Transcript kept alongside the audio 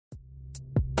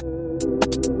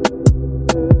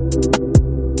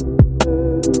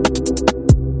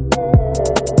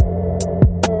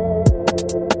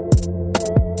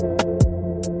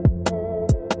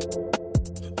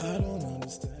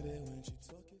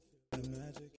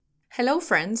Hello,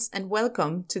 friends, and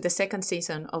welcome to the second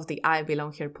season of the I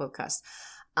Belong Here podcast.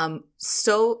 I'm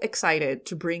so excited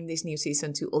to bring this new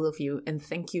season to all of you, and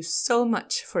thank you so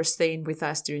much for staying with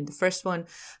us during the first one,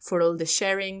 for all the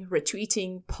sharing,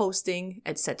 retweeting, posting,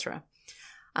 etc.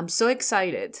 I'm so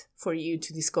excited for you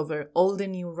to discover all the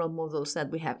new role models that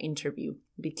we have interviewed,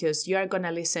 because you are going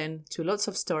to listen to lots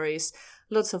of stories,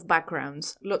 lots of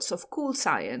backgrounds, lots of cool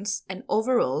science, and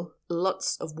overall,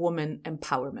 lots of woman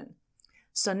empowerment.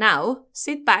 So now,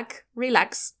 sit back,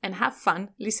 relax, and have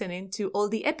fun listening to all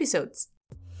the episodes.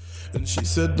 And she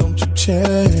said, don't you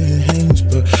change,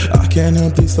 but I can't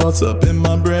help these thoughts up in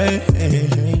my brain,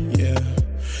 yeah.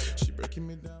 She breaking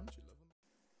me down.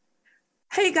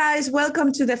 Hey guys,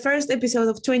 welcome to the first episode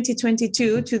of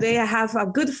 2022. Today I have a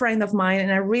good friend of mine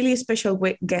and a really special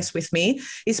guest with me.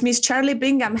 It's Miss Charlie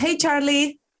Bingham. Hey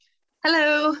Charlie.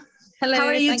 Hello. Hello. How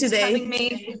are you Thanks today? for having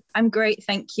me. I'm great,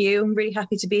 thank you. I'm really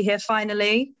happy to be here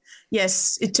finally.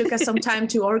 Yes, it took us some time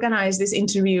to organize this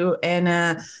interview.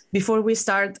 And before we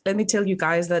start, let me tell you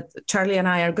guys that Charlie and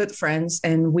I are good friends,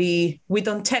 and we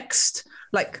don't text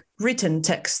like written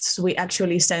texts. We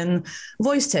actually send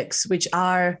voice texts, which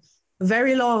are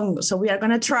very long. So we are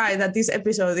going to try that this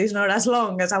episode is not as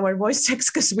long as our voice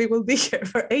text, because we will be here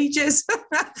for ages.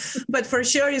 But for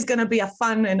sure, it's going to be a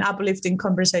fun and uplifting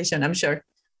conversation, I'm sure.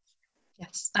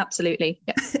 Yes, absolutely.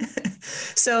 Yeah.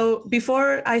 So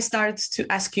before I start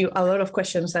to ask you a lot of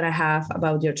questions that I have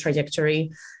about your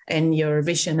trajectory and your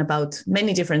vision about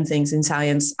many different things in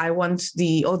science, I want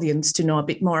the audience to know a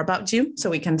bit more about you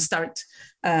so we can start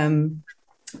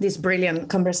this brilliant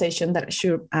conversation that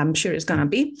I'm sure is going to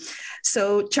be.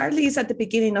 So Charlie is at the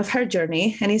beginning of her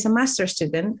journey and is a master's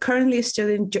student, currently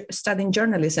studying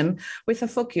journalism with a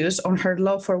focus on her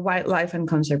love for wildlife and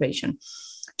conservation.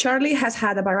 Charlie has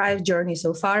had a varied journey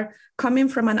so far, coming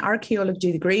from an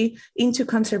archaeology degree into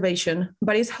conservation,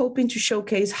 but is hoping to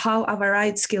showcase how a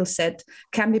varied skill set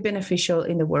can be beneficial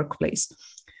in the workplace.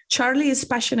 Charlie is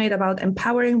passionate about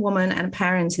empowering women and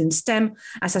parents in STEM.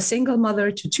 As a single mother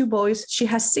to two boys, she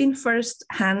has seen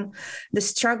firsthand the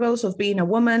struggles of being a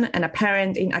woman and a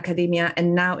parent in academia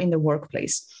and now in the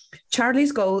workplace.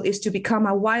 Charlie's goal is to become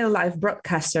a wildlife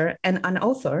broadcaster and an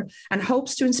author, and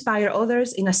hopes to inspire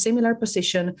others in a similar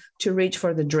position to reach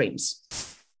for their dreams.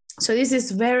 So this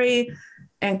is very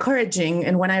encouraging.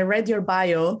 And when I read your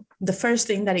bio, the first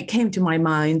thing that it came to my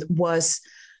mind was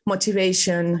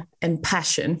motivation and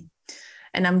passion.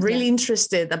 And I'm really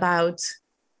interested about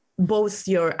both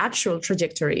your actual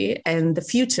trajectory and the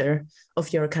future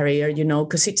of your career,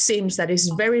 because it seems that it's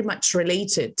very much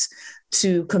related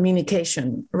to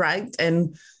communication, right?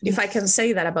 And if I can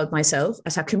say that about myself,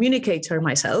 as a communicator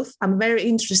myself, I'm very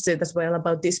interested as well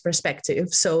about this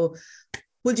perspective. So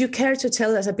would you care to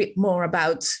tell us a bit more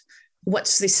about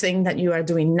what's this thing that you are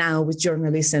doing now with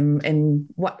journalism, and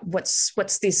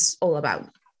what's this all about?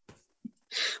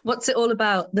 What's it all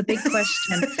about? The big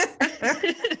question.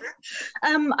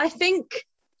 I think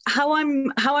how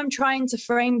I'm trying to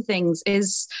frame things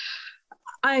is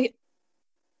I've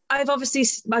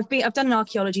done an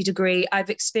archaeology degree. I've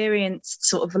experienced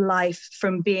sort of life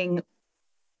from being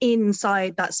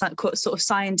inside that sort of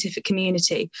scientific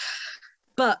community.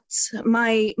 But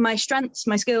my strengths,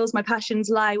 my skills, my passions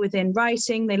lie within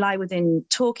writing. They lie within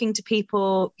talking to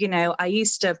people. I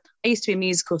used to be a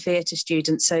musical theatre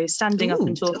student, so standing up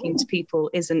and talking to people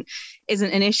isn't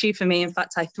an issue for me. In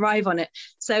fact, I thrive on it.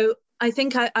 So I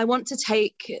think I want to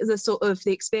take the sort of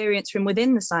the experience from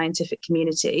within the scientific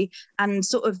community and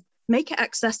sort of make it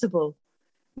accessible.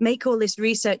 Make all this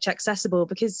research accessible,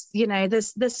 because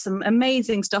there's some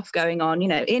amazing stuff going on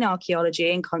in archaeology,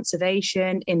 in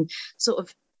conservation, in sort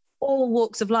of all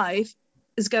walks of life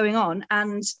is going on,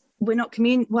 and we're not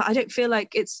I don't feel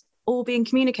like it's all being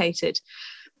communicated.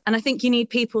 And I think you need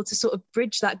people to sort of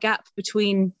bridge that gap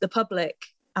between the public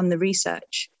and the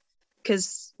research,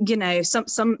 because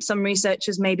some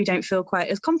researchers maybe don't feel quite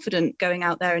as confident going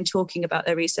out there and talking about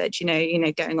their research,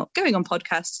 going on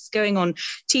podcasts, going on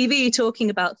TV,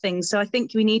 talking about things. So I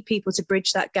think we need people to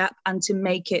bridge that gap and to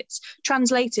make it,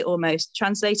 translate it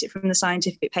from the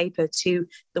scientific paper to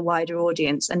the wider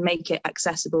audience and make it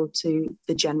accessible to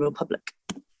the general public.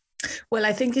 Well,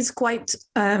 I think it's quite,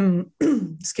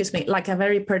 like a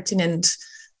very pertinent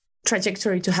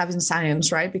trajectory to have in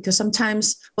science, right? Because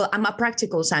sometimes, I'm a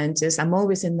practical scientist. I'm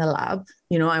always in the lab,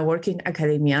 I work in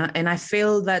academia, and I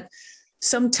feel that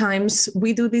sometimes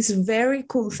we do these very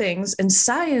cool things and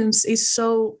science is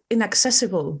so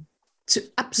inaccessible to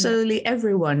absolutely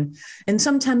everyone. And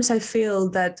sometimes I feel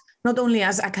that not only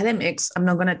as academics, I'm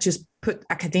not going to just put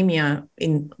academia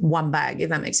in one bag, if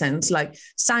that makes sense. Like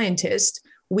scientists,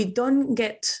 we don't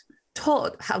get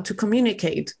taught how to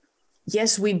communicate.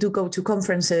 Yes, we do go to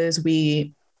conferences,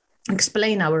 we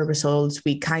explain our results,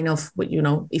 we kind of,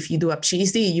 if you do a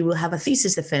PhD, you will have a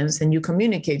thesis defense and you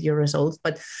communicate your results,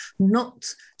 but not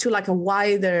to like a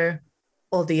wider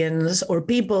audience or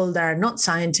people that are not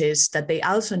scientists, that they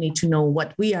also need to know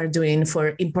what we are doing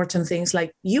for important things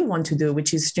like you want to do,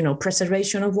 which is,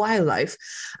 preservation of wildlife.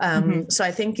 So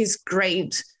I think it's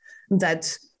great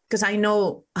that, because I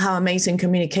know how amazing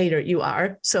communicator you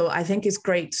are. So I think it's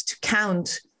great to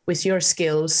count with your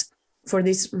skills for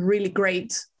this really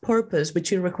great purpose,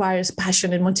 which requires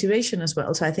passion and motivation as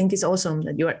well. So I think it's awesome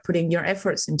that you are putting your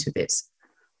efforts into this.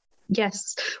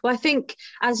 Yes. Well, I think,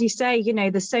 as you say,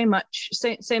 there's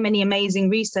so many amazing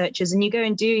researchers, and you go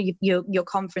and do your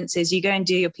conferences, you go and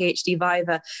do your PhD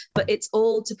Viva, but it's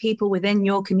all to people within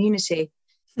your community.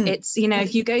 It's,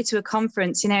 if you go to a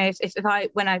conference,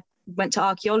 when I went to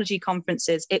archaeology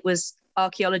conferences, it was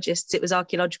archaeologists, it was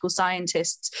archaeological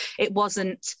scientists. It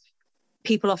wasn't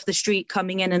people off the street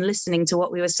coming in and listening to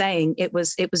what we were saying. It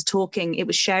was talking, it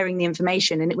was sharing the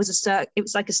information, and it was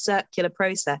like a circular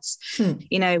process.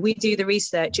 We do the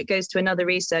research, it goes to another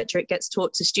researcher, it gets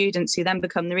taught to students who then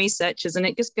become the researchers, and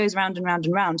it just goes round and round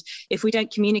and round. If we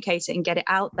don't communicate it and get it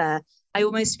out there, I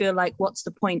almost feel like, what's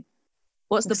the point?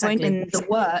 What's the point in the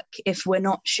work if we're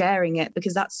not sharing it?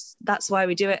 Because that's why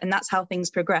we do it, and that's how things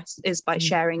progress, is by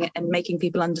sharing it and making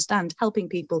people understand, helping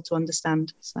people to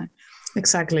understand. So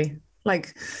exactly.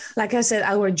 Like I said,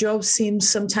 our job seems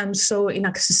sometimes so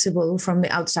inaccessible from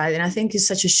the outside. And I think it's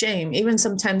such a shame. Even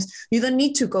sometimes you don't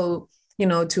need to go,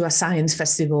 to a science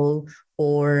festival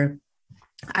or,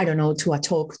 I don't know, to a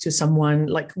talk to someone.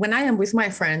 Like when I am with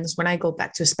my friends, when I go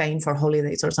back to Spain for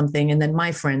holidays or something, and then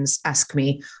my friends ask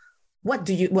me,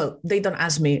 they don't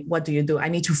ask me, what do you do? I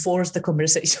need to force the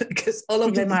conversation because all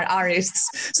of them are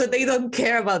artists. So they don't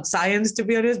care about science, to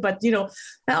be honest. But,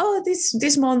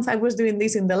 this month I was doing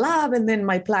this in the lab, and then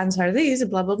my plans are this,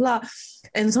 blah, blah, blah.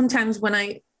 And sometimes when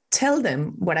I tell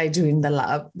them what I do in the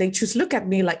lab, they just look at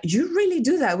me like, you really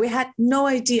do that? We had no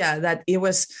idea that it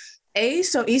was A,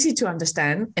 so easy to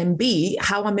understand, and B,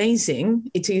 how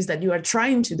amazing it is that you are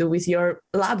trying to do with your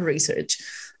lab research.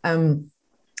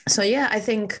 So yeah, I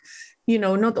think,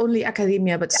 not only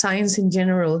academia, but science in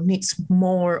general needs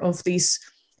more of this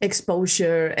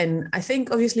exposure. And I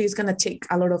think obviously it's going to take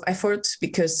a lot of effort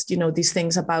because, these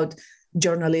things about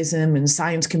journalism and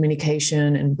science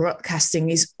communication and broadcasting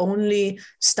is only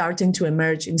starting to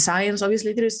emerge in science.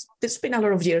 Obviously, there's been a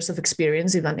lot of years of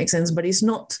experience, if that makes sense, but it's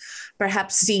not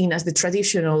perhaps seen as the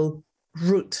traditional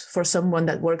route for someone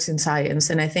that works in science.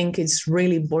 And I think it's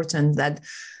really important that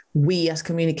we as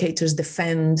communicators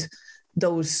defend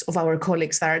those of our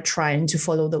colleagues that are trying to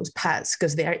follow those paths,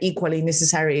 because they are equally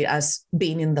necessary as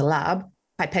being in the lab,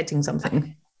 pipetting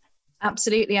something.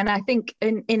 Absolutely. And I think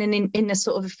in a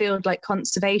sort of a field like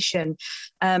conservation,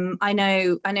 I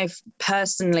know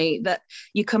personally that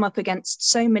you come up against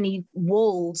so many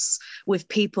walls with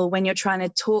people when you're trying to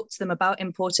talk to them about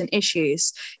important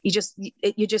issues. You're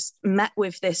just met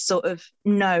with this sort of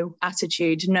no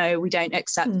attitude. No, we don't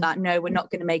accept that. No, we're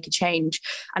not going to make a change.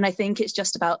 And I think it's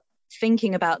just about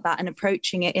thinking about that and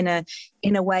approaching it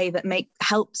in a way that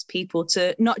helps people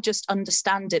to not just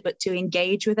understand it, but to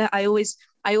engage with it. I always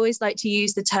like to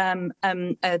use the term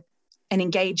an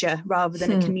engager rather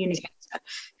than a communicator,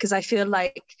 because I feel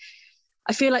like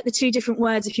the two different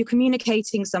words, if you're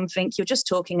communicating something, you're just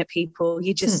talking at people.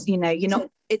 You just, you're not,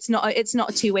 it's not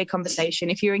a two-way conversation.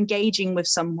 If you're engaging with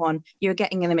someone, you're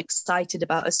getting them excited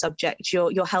about a subject.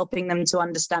 You're helping them to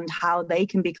understand how they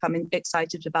can become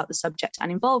excited about the subject and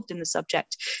involved in the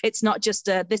subject. It's not just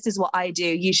this is what I do,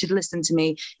 you should listen to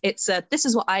me. It's this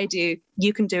is what I do,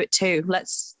 you can do it too.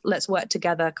 Let's work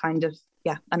together, kind of.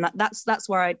 Yeah. And that's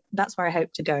where I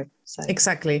hope to go. So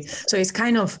exactly. So it's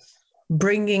kind of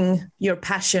bringing your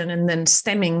passion and then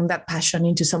stemming that passion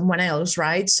into someone else,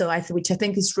 right? So which I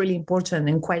think is really important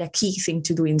and quite a key thing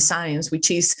to do in science, which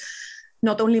is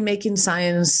not only making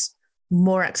science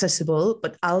more accessible,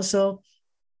 but also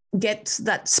get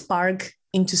that spark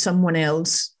into someone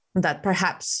else that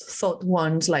perhaps thought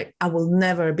once, like, I will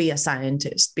never be a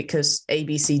scientist because A,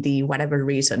 B, C, D, whatever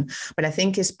reason. But I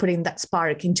think it's putting that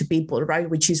spark into people, right?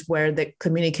 Which is where the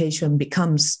communication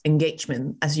becomes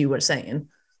engagement, as you were saying.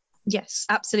 Yes,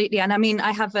 absolutely. And I mean,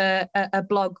 I have a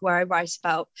blog where I write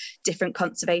about different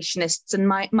conservationists, and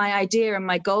my idea and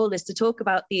my goal is to talk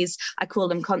about these, I call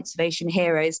them conservation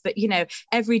heroes, but, you know,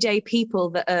 everyday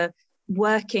people that are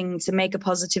working to make a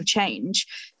positive change,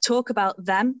 talk about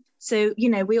them. So, you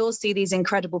know, we all see these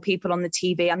incredible people on the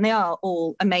TV, and they are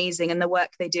all amazing, and the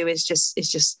work they do is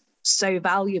just so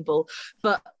valuable.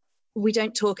 But we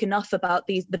don't talk enough about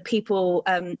the people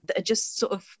that are just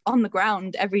sort of on the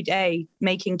ground every day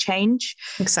making change.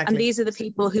 Exactly. And these are the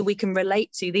people who we can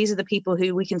relate to. These are the people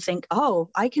who we can think, oh,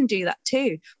 I can do that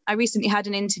too. I recently had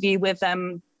an interview with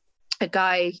a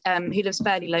guy who lives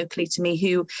fairly locally to me,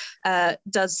 who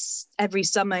does, every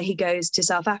summer he goes to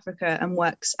South Africa and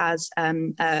works as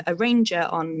a ranger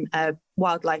on a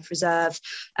wildlife reserve,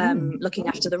 looking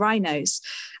after the rhinos.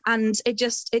 And it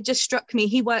just struck me.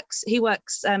 He works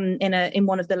in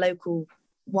one of the local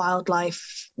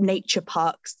wildlife nature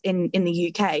parks in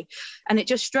the UK, and it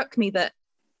just struck me that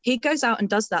he goes out and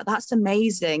does that. That's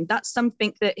amazing. That's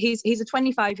something that he's a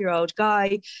 25-year-old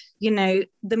guy. You know,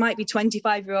 there might be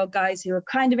 25-year-old guys who are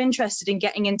kind of interested in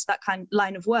getting into that kind of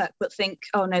line of work, but think,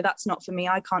 oh no, that's not for me.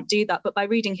 I can't do that. But by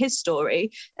reading his story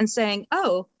and saying,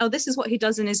 oh, this is what he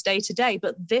does in his day to day,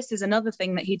 but this is another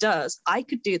thing that he does, I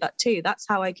could do that too. That's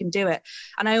how I can do it.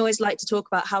 And I always like to talk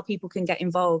about how people can get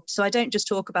involved. So I don't just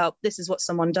talk about this is what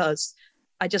someone does.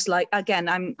 I just like,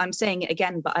 again, I'm saying it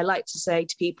again, but I like to say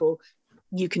to people,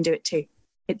 you can do it too.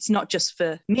 It's not just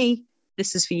for me.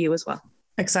 This is for you as well.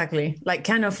 Exactly. Like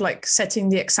kind of like setting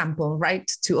the example, right,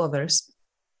 to others.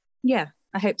 Yeah,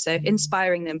 I hope so.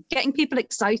 Inspiring them, getting people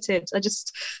excited.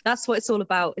 That's what it's all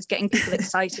about, is getting people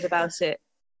excited about it.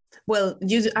 Well,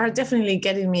 you are definitely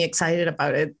getting me excited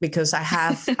about it, because I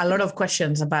have a lot of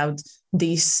questions about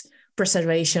this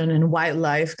preservation and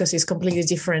wildlife, because it's completely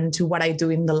different to what I do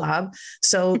in the lab.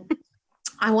 So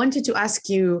I wanted to ask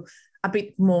you a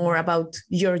bit more about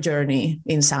your journey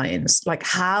in science. Like,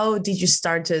 how did you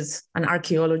start an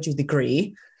archaeology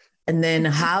degree? And then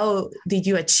how did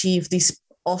you achieve this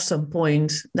awesome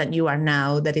point that you are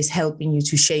now, that is helping you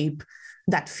to shape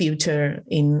that future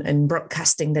in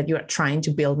broadcasting that you are trying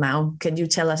to build now? Can you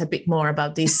tell us a bit more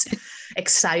about this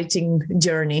exciting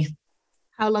journey?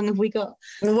 How long have we got?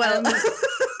 Well,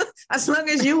 as long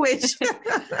as you wish.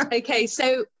 Okay,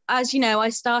 so as you know, I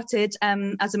started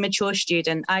as a mature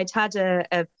student. I'd had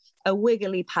a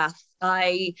wiggly path.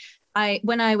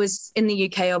 When I was in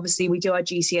the UK, obviously we do our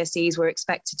GCSEs. We're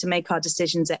expected to make our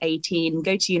decisions at 18,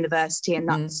 go to university, and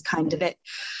that's kind of it.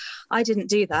 I didn't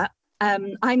do that.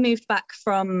 I moved back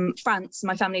from France.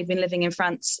 My family had been living in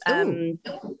France, and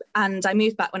I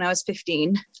moved back when I was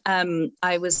 15.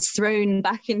 I was thrown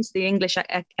back into the English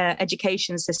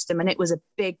education system, and it was a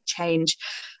big change.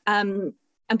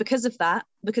 And because of that,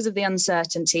 because of the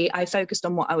uncertainty, I focused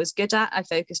on what I was good at. I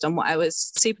focused on what I was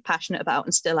super passionate about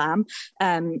and still am.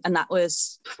 And that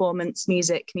was performance,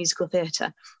 music, musical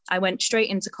theatre. I went straight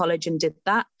into college and did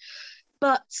that.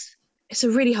 But it's a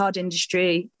really hard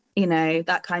industry, you know,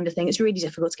 that kind of thing. It's really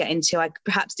difficult to get into. I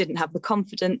perhaps didn't have the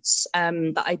confidence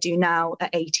that I do now at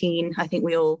 18. I think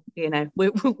we all, you know,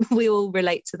 we all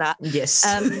relate to that. Yes.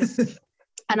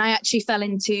 And I actually fell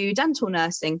into dental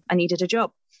nursing. I needed a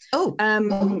job. Oh.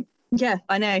 Yeah,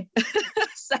 I know.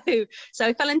 So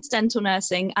I fell into dental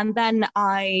nursing, and then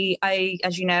I,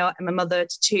 as you know, I'm a mother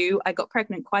to two. I got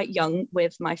pregnant quite young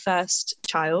with my first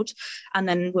child, and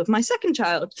then with my second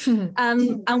child.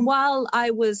 And while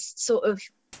I was sort of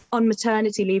on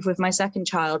maternity leave with my second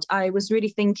child, I was really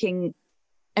thinking,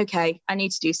 okay, I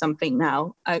need to do something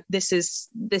now. This is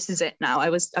it now. I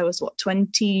was what,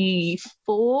 24-ish,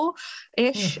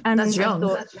 and that's young. I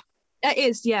thought, it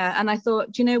is, yeah. And I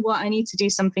thought, do you know what? I need to do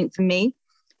something for me.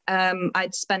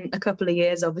 I'd spent a couple of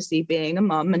years obviously being a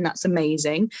mum, and that's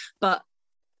amazing, but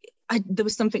there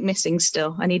was something missing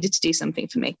still. I needed to do something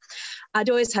for me.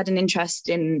 I'd always had an interest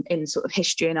in sort of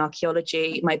history and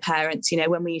archaeology. My parents, you know,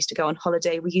 when we used to go on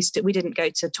holiday, we didn't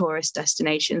go to tourist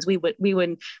destinations. We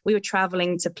were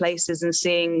traveling to places and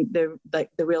seeing the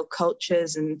real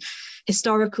cultures and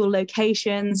historical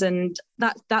locations, and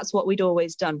that's what we'd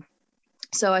always done.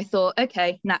 So I thought,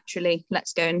 okay, naturally,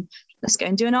 let's go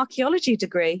and do an archaeology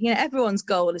degree. You know, everyone's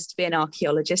goal is to be an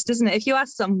archaeologist, isn't it? If you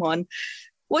ask someone,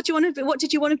 what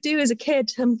did you want to do as a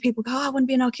kid? And people go, I want to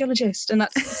be an archaeologist. And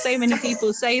that's so many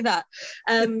people say that.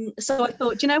 So I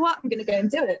thought, you know what, I'm going to go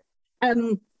and do it.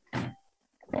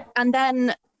 And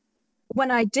then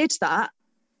when I did that,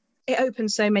 it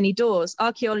opened so many doors.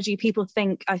 Archaeology,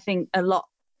 I think a lot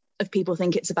of people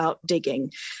think it's about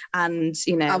digging, and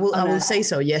you know, I will say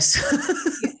so, yes.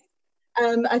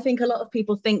 I think a lot of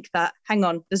people think that, hang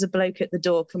on, there's a bloke at the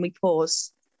door, can we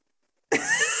pause?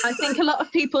 I think a lot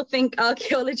of people think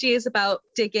archaeology is about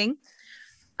digging,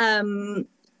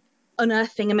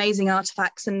 unearthing amazing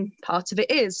artifacts, and part of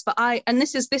it is. But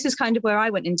this is kind of where I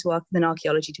went into an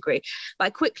archaeology degree. But I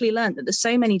quickly learned that there's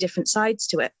so many different sides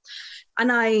to it,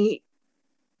 and I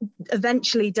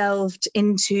eventually delved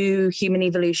into human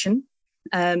evolution.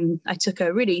 I took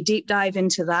a really deep dive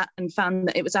into that and found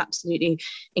that it was absolutely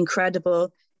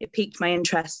incredible. It piqued my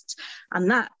interest,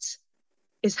 and that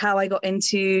is how I got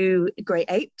into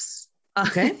great apes.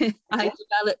 Okay.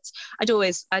 I'd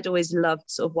always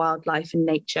loved sort of wildlife and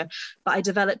nature, but I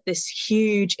developed this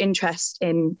huge interest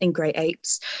in great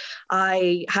apes.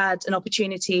 I had an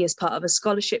opportunity as part of a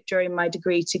scholarship during my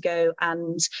degree to go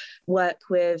and work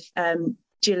with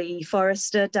Gilly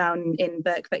Forrester down in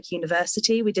Birkbeck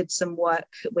University. We did some work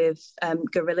with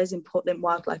gorillas in Portland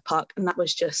Wildlife Park, and that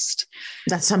was just...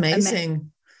 That's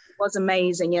amazing. It was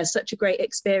amazing. Yeah, such a great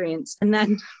experience. And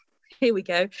then here we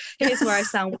go. Here's where I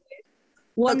sound weird.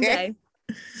 One day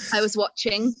I was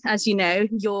watching, as you know,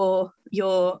 your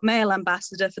male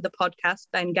ambassador for the podcast,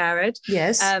 Ben Garrett.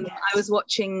 Yes. I was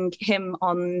watching him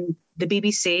on the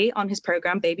BBC on his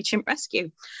program, Baby Chimp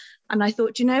Rescue. And I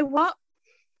thought, you know what?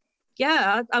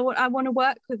 Yeah, I want to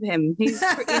work with him. He's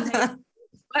pretty amazing.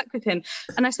 Work with him.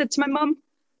 And I said to my mum, I'm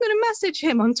going to message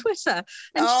him on Twitter.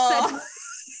 And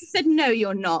she said, no,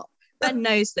 you're not. Ben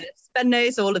knows this. Ben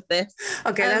knows all of this.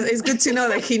 Okay, it's good to know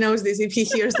that he knows this if he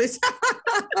hears this.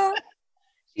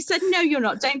 She said, no, you're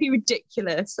not. Don't be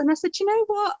ridiculous. And I said, you know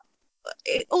what?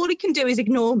 All he can do is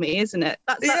ignore me, isn't it?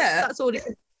 That's all he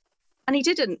can. And he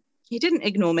didn't. He didn't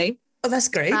ignore me. Oh, that's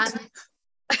great.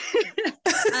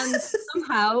 And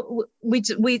somehow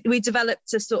we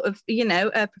developed a sort of,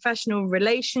 a professional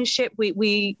relationship.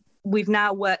 We've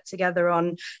now worked together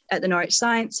at the Norwich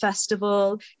Science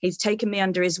Festival. He's taken me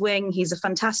under his wing. He's a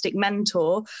fantastic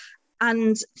mentor.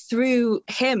 And through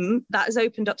him, that has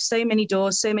opened up so many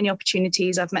doors, so many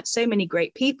opportunities. I've met so many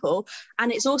great people.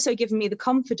 And it's also given me the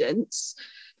confidence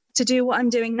to do what I'm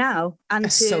doing now and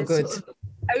That's to so good. Sort of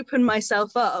open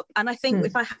myself up. And I think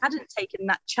if I hadn't taken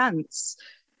that chance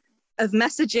of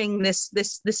messaging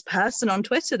this person on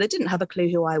Twitter that didn't have a clue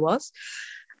who I was,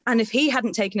 and if he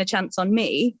hadn't taken a chance on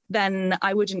me, then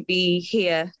I wouldn't be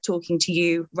here talking to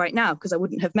you right now, because I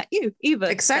wouldn't have met you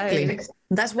either. Exactly. So,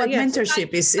 that's what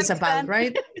mentorship is about, Ben.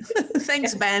 Right?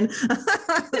 Thanks, Ben.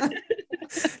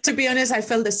 To be honest, I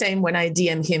felt the same when I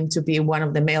DM'd him to be one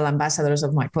of the male ambassadors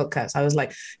of my podcast. I was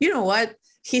like, you know what?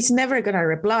 He's never going to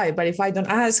reply, but if I don't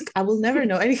ask, I will never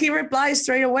know. And he replies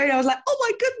straight away. I was like, oh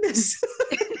my goodness.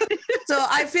 So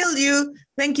I feel you.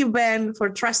 Thank you, Ben, for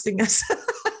trusting us.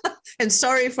 And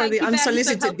sorry for the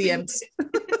unsolicited DMs.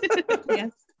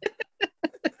 Yes.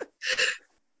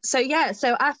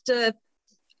 So after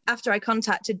I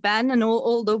contacted Ben and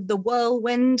all the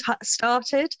whirlwind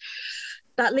started,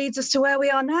 that leads us to where we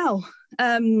are now.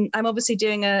 I'm obviously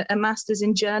doing a master's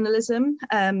in journalism.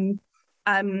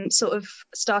 I'm sort of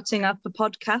starting up a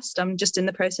podcast. I'm just in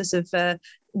the process of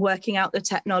working out the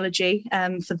technology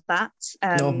for that,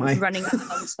 running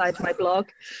alongside my blog.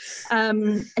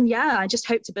 And yeah, I just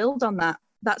hope to build on that.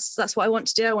 That's what I want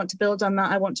to do. I want to build on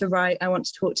that. I want to write. I want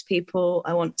to talk to people.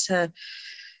 I want to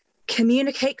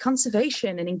communicate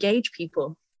conservation and engage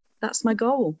people. That's my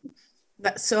goal.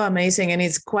 That's so amazing. And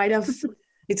it's quite a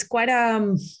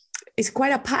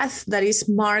path that is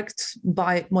marked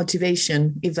by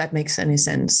motivation, if that makes any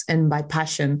sense, and by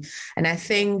passion. And I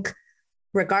think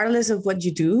regardless of what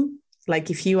you do, like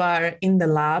if you are in the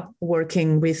lab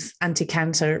working with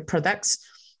anti-cancer products,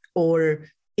 or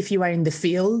if you are in the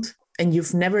field and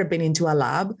you've never been into a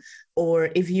lab, or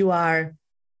if you are,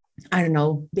 I don't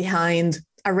know, behind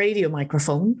a radio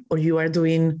microphone, or you are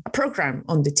doing a program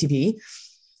on the TV,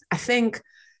 I think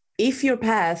if your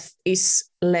path is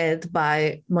led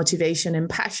by motivation and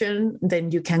passion,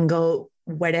 then you can go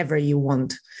wherever you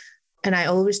want. And I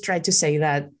always try to say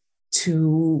that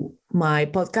to my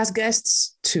podcast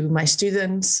guests, to my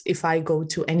students. If I go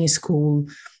to any school,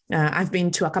 I've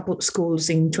been to a couple of schools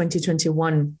in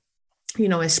 2021,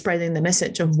 spreading the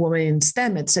message of women in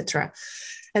STEM, etc.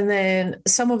 And then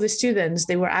some of the students,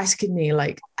 they were asking me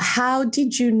like, how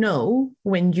did you know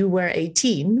when you were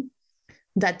 18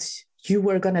 that you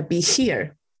were going to be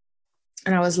here?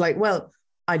 And I was like, well,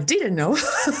 I didn't know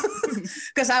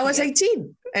because I was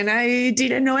 18 and I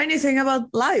didn't know anything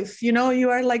about life. You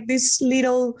are like this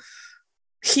little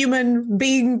human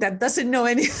being that doesn't know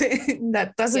anything,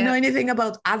 that doesn't know anything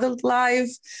about adult life.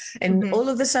 And all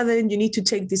of a sudden you need to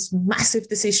take this massive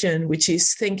decision, which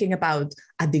is thinking about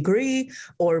a degree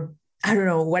or I don't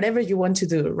know, whatever you want to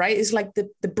do, right? It's like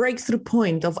the breakthrough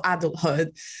point of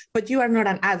adulthood, but you are not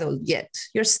an adult yet.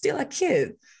 You're still a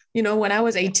kid. when I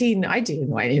was 18, I didn't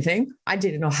know anything. I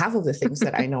didn't know half of the things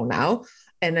that I know now.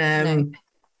 And No.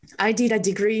 I did a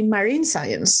degree in marine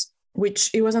science,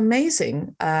 which it was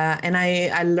amazing. And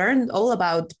I learned all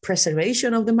about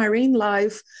preservation of the marine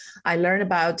life. I learned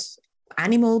about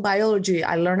animal biology.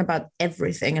 I learned about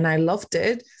everything and I loved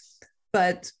it.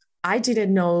 But I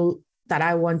didn't know that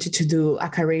I wanted to do a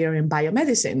career in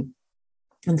biomedicine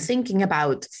and thinking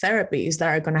about therapies that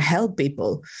are going to help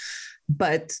people.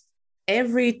 But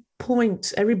every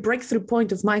breakthrough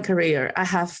point of my career, I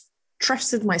have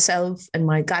trusted myself and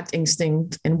my gut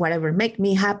instinct and whatever make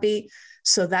me happy.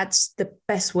 So that's the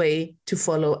best way to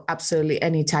follow absolutely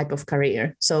any type of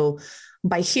career. So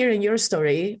by hearing your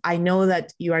story, I know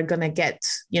that you are going to get,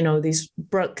 these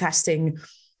broadcasting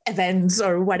events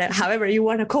or whatever, however you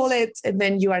want to call it. And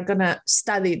then you are going to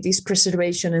study this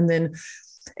preservation and then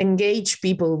engage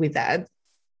people with that,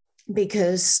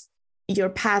 because your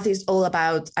path is all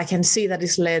about, I can see that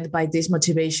is led by this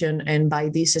motivation and by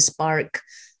this spark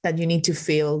that you need to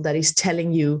feel that is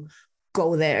telling you,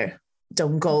 go there,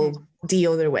 don't go the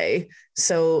other way.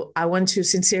 So I want to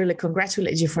sincerely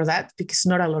congratulate you for that, because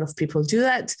not a lot of people do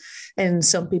that. And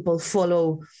some people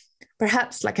follow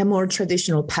perhaps like a more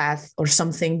traditional path or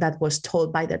something that was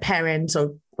taught by their parents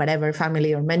or whatever,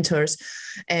 family or mentors.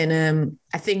 And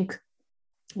I think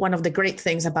one of the great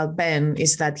things about Ben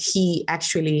is that he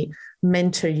actually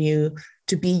mentored you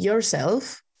to be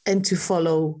yourself and to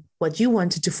follow what you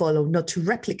wanted to follow, not to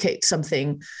replicate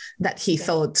something that he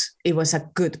thought it was a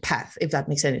good path, if that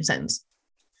makes any sense.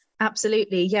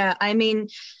 Absolutely. Yeah. I mean,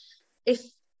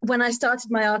 when I started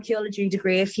my archaeology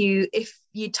degree, if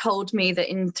you told me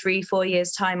that in 3-4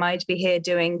 years' time I'd be here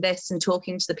doing this and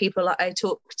talking to the people that I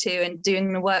talk to and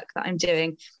doing the work that I'm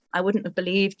doing, I wouldn't have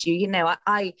believed you.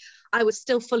 I was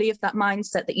still fully of that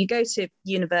mindset that you go to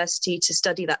university to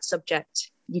study that subject,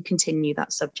 you continue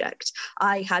that subject.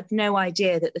 I had no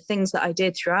idea that the things that I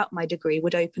did throughout my degree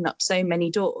would open up so many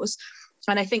doors.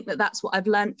 And I think that that's what I've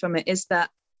learned from it, is that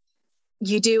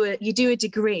you do a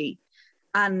degree,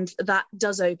 and that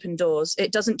does open doors.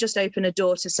 It doesn't just open a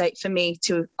door to say, for me,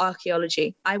 to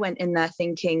archaeology. I went in there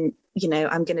thinking,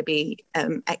 I'm going to be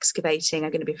excavating,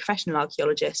 I'm going to be a professional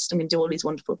archaeologist, I'm going to do all these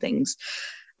wonderful things.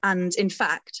 And in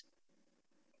fact,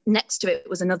 next to it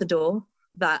was another door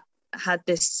that had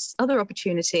this other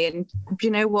opportunity. And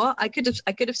you know what? I could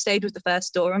have stayed with the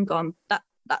first door and gone,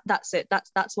 that's it.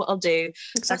 That's what I'll do.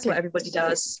 Exactly. That's what everybody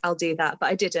does. I'll do that. But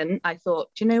I didn't. I thought,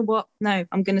 do you know what? No,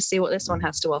 I'm going to see what this one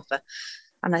has to offer.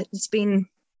 And it's been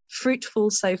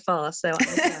fruitful so far. So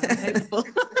I'm hopeful.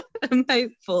 I'm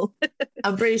hopeful.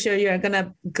 I'm pretty sure you are going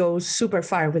to go super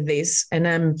far with this. And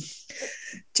I'm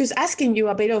just asking you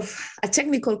a bit of a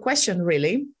technical question,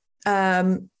 really.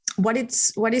 What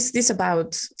is this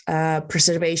about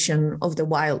preservation of the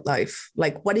wildlife?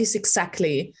 Like, what is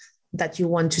exactly that you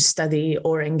want to study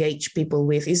or engage people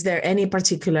with? Is there any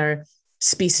particular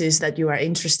species that you are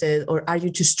interested, or are you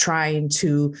just trying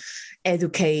to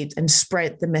educate and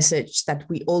spread the message that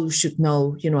we all should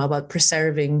know, about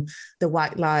preserving the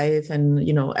wildlife and,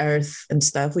 earth and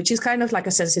stuff, which is kind of like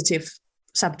a sensitive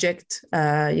subject,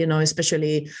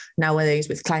 especially nowadays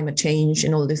with climate change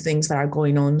and all the things that are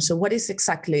going on. So what is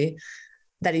exactly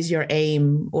that is your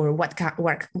aim, or what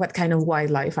kind of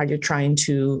wildlife are you trying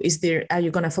to, are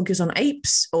you going to focus on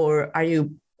apes, or are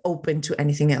you open to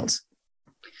anything else?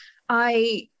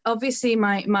 Obviously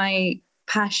my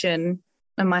passion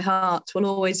and my heart will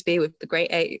always be with the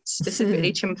great apes,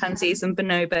 specifically chimpanzees and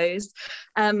bonobos.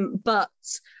 But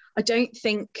I don't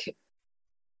think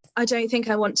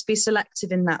I want to be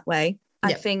selective in that way.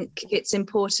 I think it's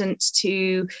important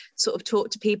to sort of talk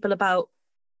to people about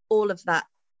all of that.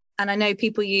 And I know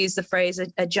people use the phrase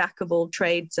a jack of all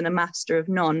trades and a master of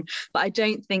none, but I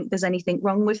don't think there's anything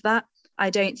wrong with that. I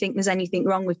don't think there's anything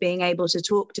wrong with being able to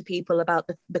talk to people about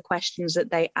the questions that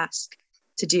they ask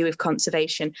to do with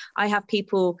conservation. I have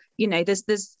people,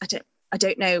 there's I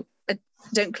don't know, I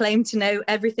don't claim to know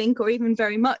everything or even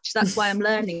very much. That's why I'm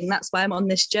learning. That's why I'm on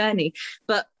this journey.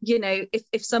 But,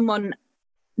 if someone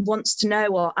wants to know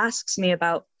or asks me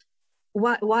about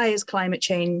why is climate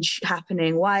change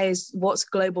happening? What's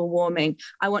global warming?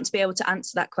 I want to be able to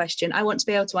answer that question. I want to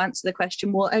be able to answer the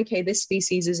question, well, okay, this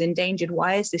species is endangered.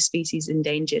 Why is this species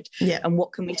endangered? Yeah. And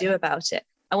what can we do about it?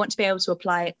 I want to be able to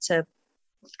apply it to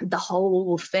the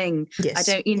whole thing. Yes.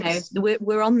 I don't,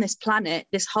 we're on this planet.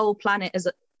 This whole planet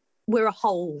we're a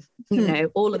whole,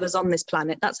 all of us on this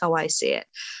planet. That's how I see it.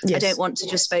 Yes. I don't want to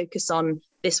just focus on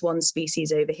this one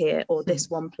species over here or this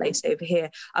one place over here.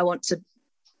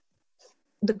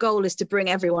 The goal is to bring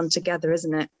everyone together,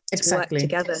 isn't it? Exactly. To work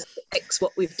together, fix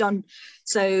what we've done.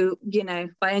 So,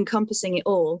 by encompassing it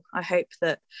all, I hope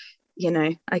that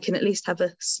I can at least have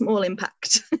a small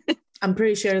impact. I'm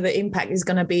pretty sure the impact is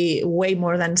going to be way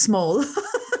more than small.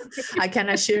 I can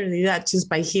assure you that just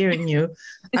by hearing you.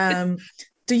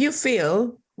 Do you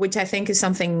feel, which I think is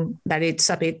something that it's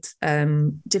a bit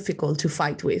difficult to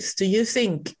fight with, do you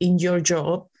think in your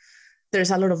job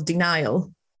there's a lot of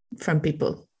denial from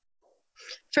people?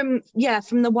 From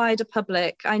the wider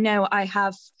public. I know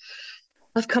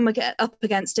I've come up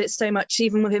against it so much,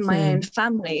 even within my own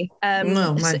family.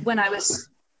 When I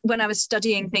was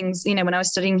studying things, when I was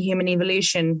studying human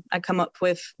evolution, I come up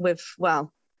with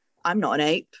well, I'm not an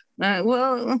ape.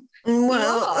 Well, you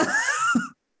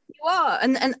are.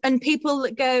 And people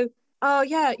that go, oh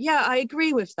yeah, I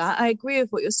agree with that. I agree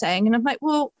with what you're saying. And I'm like,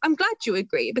 well, I'm glad you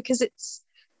agree, because it's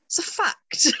a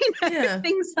fact.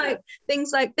 Things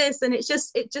like this, and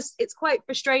it's quite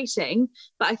frustrating.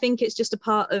 But I think it's just a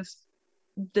part of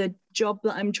the job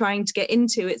that I'm trying to get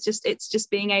into. It's just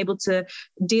being able to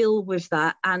deal with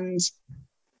that and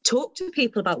talk to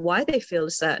people about why they feel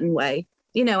a certain way.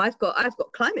 I've got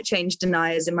climate change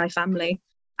deniers in my family,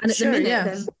 and at the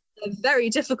minute they're very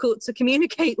difficult to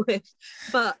communicate with.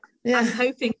 But I'm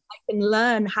hoping I can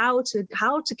learn how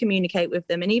to communicate with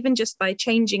them, and even just by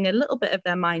changing a little bit of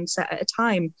their mindset at a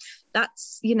time,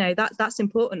 that's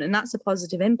important, and that's a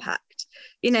positive impact.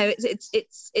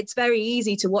 It's very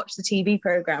easy to watch the TV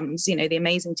programs, the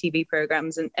amazing TV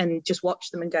programs, and just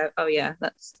watch them and go, oh yeah,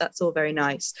 that's all very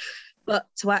nice. But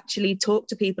to actually talk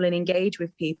to people and engage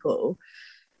with people,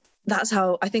 that's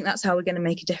how we're going to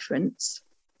make a difference.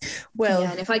 Well,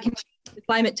 and if I can change the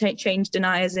climate change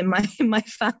deniers in my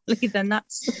family, then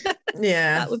that's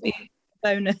that would be a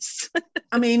bonus.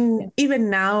 I mean, even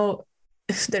now,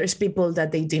 there's people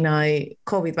that they deny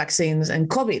COVID vaccines and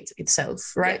COVID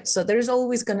itself, right? Yeah. So there's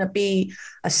always going to be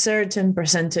a certain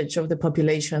percentage of the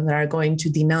population that are going to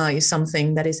deny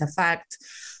something that is a fact.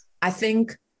 I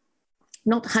think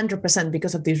not 100%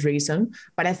 because of this reason,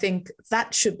 but I think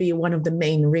that should be one of the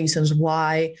main reasons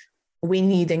why we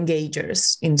need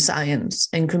engagers in science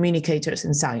and communicators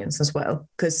in science as well.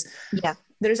 Because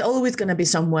there's always going to be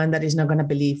someone that is not going to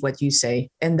believe what you say.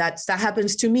 And that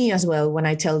happens to me as well when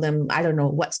I tell them, I don't know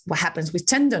what happens with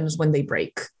tendons when they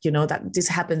break, that this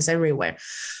happens everywhere.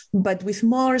 But with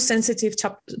more sensitive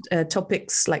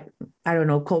topics like, I don't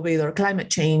know, COVID or climate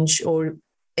change or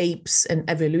apes and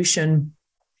evolution,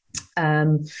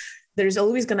 there's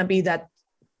always going to be that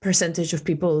percentage of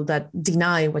people that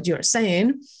deny what you're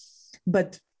saying.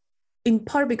 But in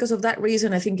part because of that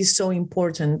reason, I think it's so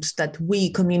important that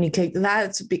we communicate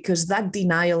that, because that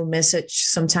denial message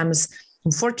sometimes,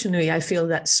 unfortunately, I feel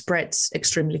that spreads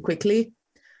extremely quickly.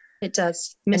 It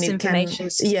does. Misinformation.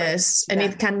 And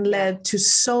it can lead to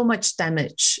so much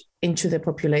damage into the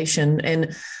population.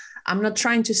 And I'm not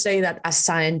trying to say that as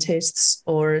scientists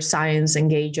or science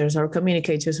engagers or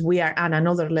communicators, we are at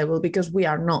another level, because we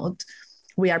are not.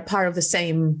 We are part of the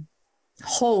same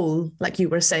whole, like you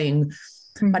were saying.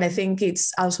 Mm-hmm. But I think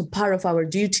it's also part of our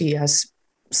duty as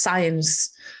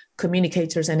science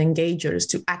communicators and engagers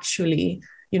to actually,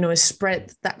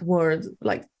 spread that word,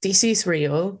 like, this is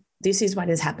real. This is what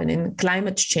is happening.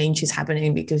 Climate change is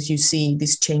happening because you see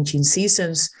this change in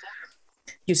seasons.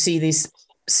 You see these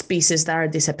species that are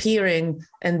disappearing,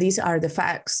 and these are the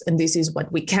facts. And this is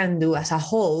what we can do as a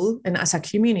whole and as a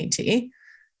community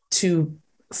to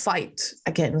fight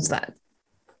against that.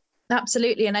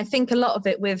 Absolutely. And I think a lot of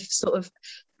it with sort of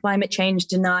climate change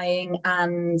denying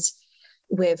and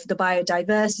with the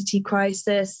biodiversity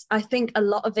crisis, I think a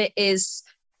lot of it is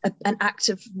an act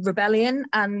of rebellion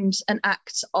and an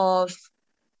act of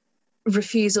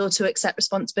refusal to accept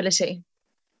responsibility.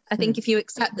 I think if you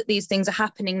accept that these things are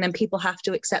happening, then people have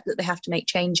to accept that they have to make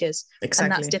changes. Exactly.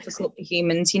 And that's difficult for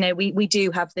humans. We do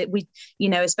have that.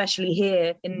 Especially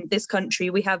here in this country,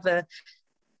 we have an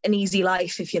easy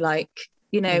life, if you like.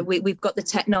 We've got the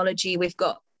technology, we've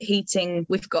got heating,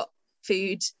 we've got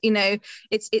food.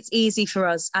 It's easy for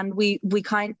us, and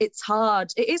it's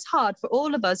hard. It is hard for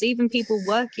all of us, even people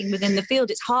working within the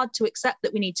field. It's hard to accept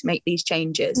that we need to make these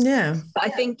changes. Yeah. But I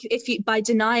think by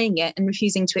denying it and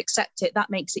refusing to accept it, that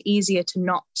makes it easier to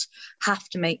not have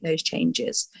to make those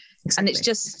changes. Exactly. And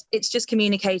it's just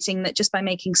communicating that just by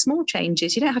making small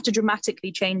changes, you don't have to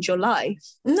dramatically change your life.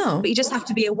 No. But you just have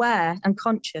to be aware and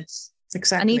conscious.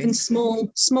 Exactly. And even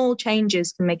small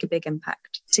changes can make a big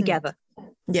impact together.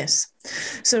 Yes.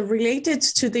 So related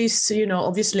to this,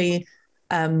 obviously,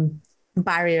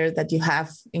 barrier that you have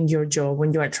in your job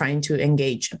when you are trying to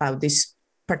engage about these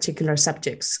particular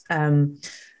subjects, I'm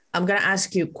going to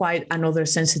ask you quite another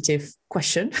sensitive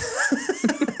question,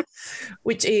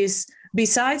 which is,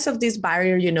 besides of this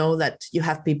barrier, that you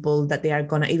have people that they are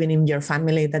going to, even in your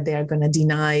family, that they are going to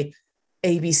deny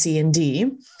A, B, C, and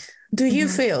D. Do you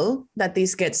feel that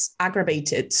this gets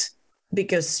aggravated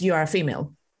because you are a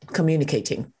female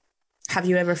communicating? Have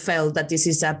you ever felt that this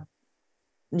is a,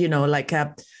 like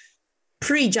a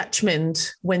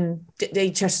prejudgment when they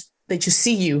just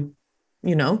see you,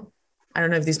 I don't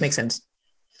know if this makes sense.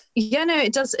 Yeah, no,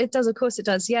 it does. It does. Of course it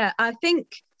does. Yeah. I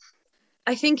think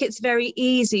it's very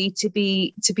easy to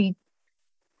be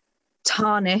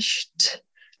tarnished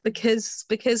because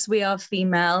we are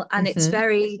female, and it's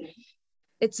very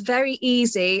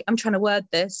easy. I'm trying to word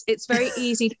this. It's very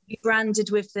easy to be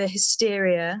branded with the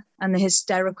hysteria and the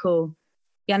hysterical.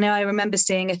 Yeah, no, I remember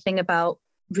seeing a thing about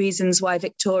reasons why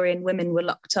Victorian women were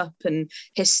locked up, and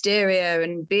hysteria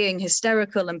and being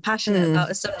hysterical and passionate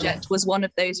about a subject was one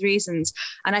of those reasons.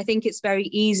 And I think it's very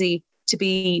easy to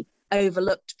be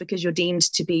overlooked because you're deemed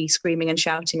to be screaming and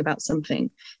shouting about something,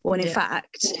 when in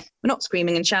fact we're not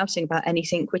screaming and shouting about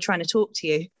anything. We're trying to talk to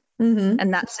you,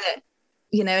 and that's it.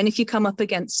 And if you come up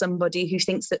against somebody who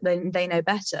thinks that they know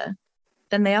better,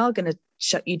 then they are going to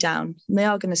shut you down, and they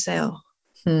are going to say, oh,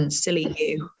 silly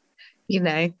you,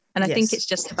 and I think it's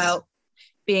just about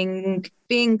being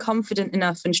confident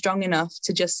enough and strong enough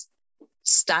to just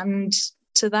stand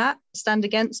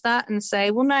against that and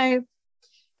say, well, no,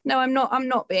 I'm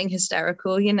not being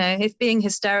hysterical. If being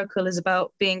hysterical is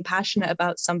about being passionate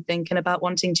about something and about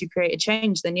wanting to create a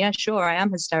change, then yeah, sure, I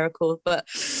am hysterical. But,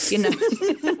 if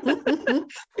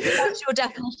that's your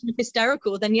definition of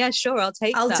hysterical, then yeah, sure, I'll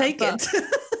take it.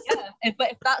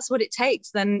 But if that's what it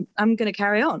takes, then I'm going to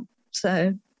carry on.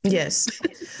 So. Yes.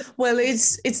 Well,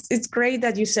 it's great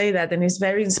that you say that, and it's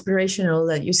very inspirational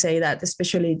that you say that,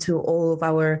 especially to all of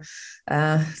our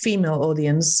female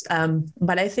audience.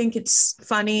 But I think it's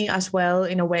funny as well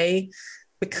in a way,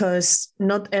 because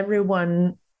not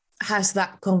everyone has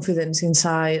that confidence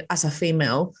inside as a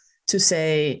female to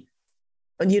say,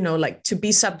 like to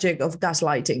be subject of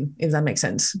gaslighting, if that makes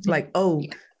sense. Like,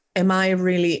 am I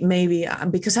really, maybe,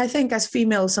 because I think as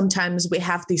females, sometimes we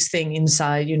have this thing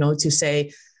inside, to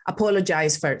say,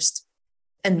 apologize first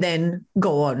and then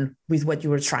go on with what you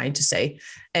were trying to say.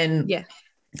 And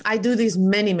I do this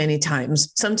many, many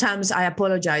times. Sometimes I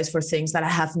apologize for things that I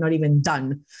have not even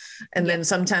done. And then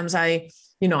sometimes I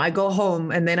go home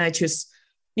and then I just,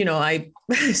 I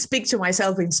speak to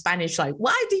myself in Spanish, like,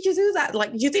 why did you do that?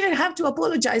 Like, you didn't have to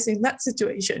apologize in that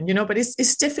situation, but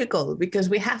it's difficult because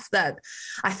we have that.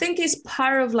 I think it's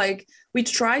part of like, we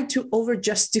try to over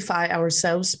justify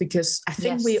ourselves because I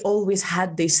think we always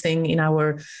had this thing in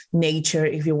our nature,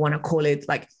 if you want to call it,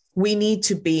 like, we need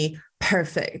to be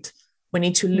perfect. We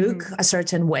need to look a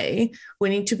certain way. We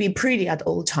need to be pretty at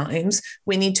all times.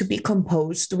 We need to be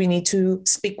composed. We need to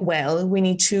speak well. We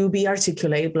need to be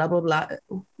articulate, blah, blah, blah.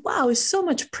 Wow, it's so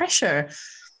much pressure.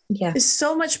 Yeah. It's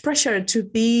so much pressure to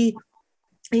be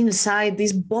inside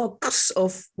this box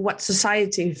of what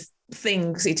society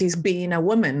thinks it is being a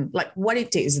woman. Like what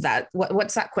it is that,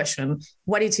 what's that question?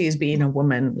 What it is being a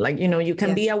woman. Like, you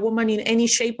can be a woman in any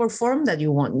shape or form that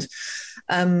you want.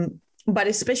 But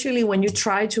especially when you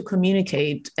try to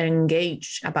communicate and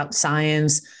engage about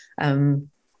science, and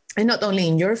not only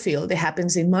in your field, it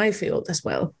happens in my field as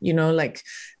well. Like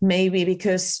maybe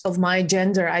because of my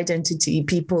gender identity,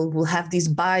 people will have this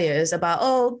bias about,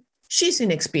 oh, she's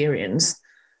inexperienced,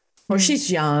 or she's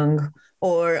young,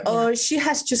 or, oh, she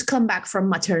has just come back from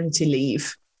maternity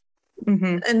leave.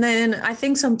 And then I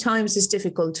think sometimes it's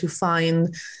difficult to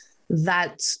find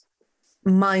that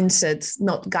mindset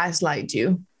not gaslight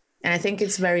you. And I think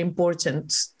it's very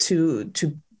important to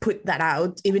put that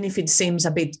out, even if it seems a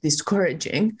bit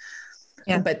discouraging.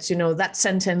 Yeah. But, that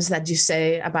sentence that you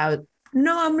say about,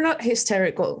 no, I'm not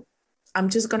hysterical. I'm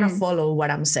just going to follow what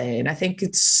I'm saying. I think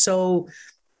it's so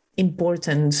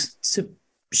important to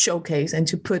showcase and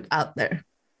to put out there.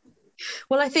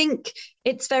 Well, I think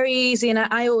it's very easy, and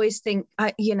I always think,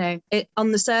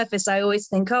 on the surface, I always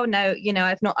think, oh no,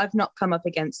 I've not come up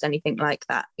against anything like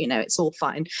that. It's all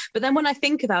fine. But then when I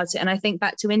think about it, and I think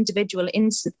back to individual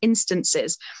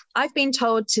instances, I've been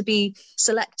told to be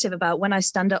selective about when I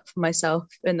stand up for myself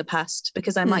in the past,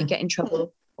 because I might get in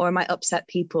trouble or I might upset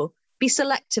people. Be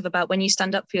selective about when you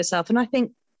stand up for yourself, and I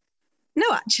think, no,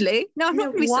 actually, no, I'm not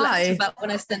going to be selective about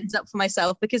when I stand up for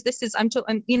myself, because this is,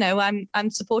 I'm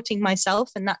supporting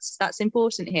myself, and that's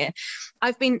important here.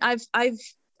 I've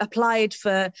applied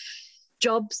for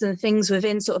jobs and things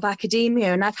within sort of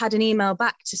academia, and I've had an email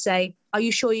back to say, are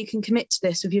you sure you can commit to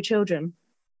this with your children?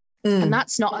 And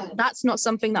that's not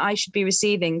something that I should be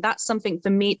receiving. That's something for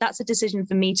me. That's a decision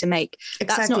for me to make.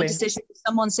 Exactly. That's not a decision for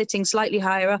someone sitting slightly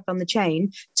higher up on the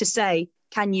chain to say,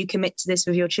 can you commit to this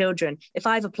with your children? If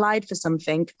I've applied for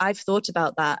something, I've thought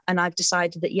about that and I've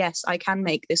decided that, yes, I can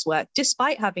make this work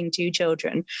despite having 2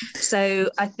 children. So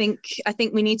I think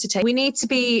we need to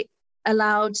be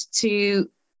allowed to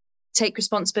take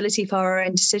responsibility for our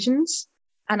own decisions.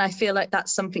 And I feel like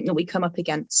that's something that we come up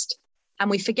against. And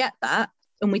we forget that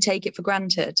and we take it for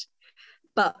granted.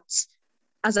 But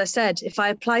as I said, if I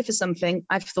apply for something,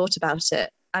 I've thought about it.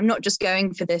 I'm not just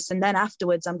going for this and then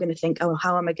afterwards I'm going to think, oh,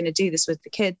 how am I going to do this with the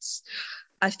kids?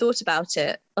 I've thought about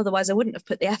it. Otherwise, I wouldn't have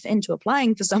put the effort into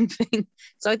applying for something.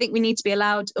 So I think we need to be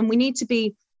allowed and we need to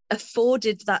be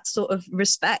afforded that sort of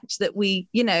respect that we,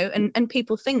 and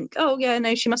people think, oh, yeah,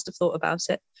 no, she must have thought about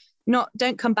it.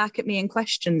 Don't come back at me and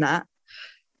question that,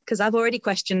 because I've already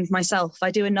questioned myself. I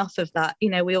do enough of that.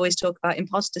 We always talk about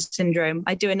imposter syndrome.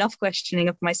 I do enough questioning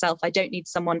of myself. I don't need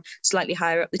someone slightly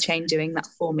higher up the chain doing that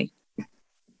for me.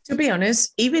 To be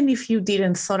honest, even if you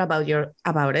didn't thought about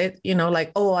it,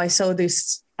 like, oh, I saw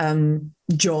this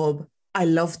job, I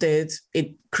loved it,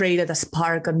 it created a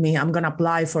spark on me, I'm going to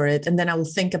apply for it. And then I will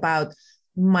think about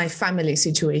my family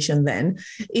situation then.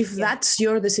 If that's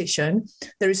your decision,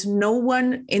 there is no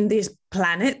one in this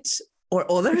planet or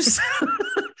others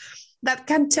that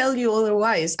can tell you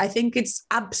otherwise. I think it's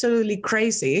absolutely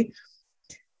crazy.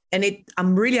 And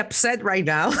I'm really upset right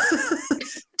now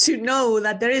to know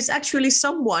that there is actually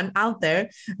someone out there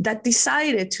that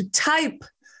decided to type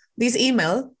this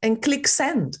email and click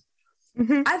send.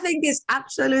 Mm-hmm. I think it's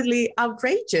absolutely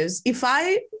outrageous. If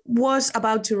I was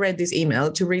about to read this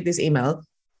email,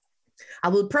 I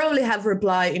will probably have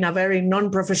replied in a very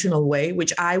non-professional way,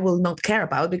 which I will not care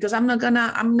about because I'm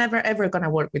never ever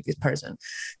gonna work with this person.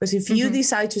 Because if you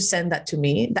decide to send that to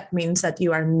me, that means that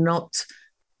you are not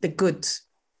the good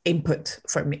input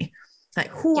for me. Like,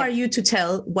 who are you to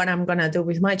tell what I'm going to do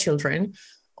with my children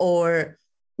or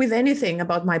with anything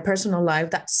about my personal life?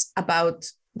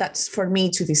 That's for me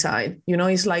to decide.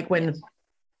 It's like when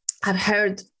I've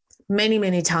heard many,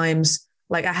 many times,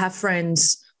 like I have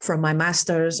friends from my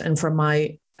master's and from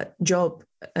my job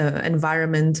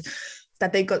environment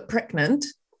that they got pregnant.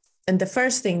 And the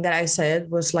first thing that I said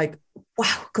was like,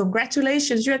 wow,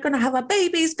 congratulations, you're going to have a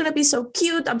baby. It's going to be so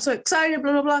cute. I'm so excited,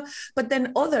 blah, blah, blah. But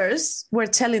then others were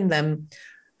telling them,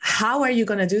 how are you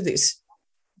going to do this?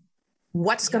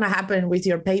 What's going to happen with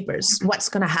your papers? What's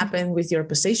going to happen with your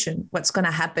position? What's going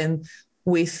to happen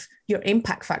with your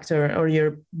impact factor or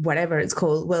your whatever it's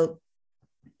called? Well,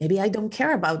 maybe I don't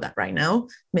care about that right now.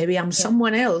 Maybe I'm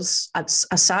someone else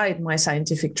aside my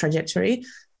scientific trajectory.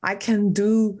 I can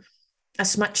do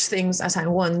as much things as I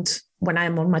want when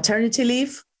I'm on maternity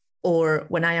leave or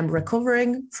when I am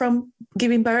recovering from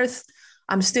giving birth.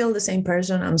 I'm still the same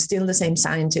person. I'm still the same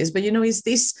scientist. But, it's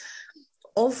this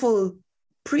awful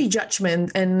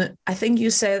prejudgment. And I think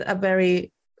you said a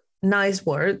very nice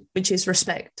word, which is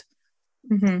respect.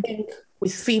 Mm-hmm. I think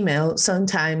with female,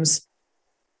 sometimes,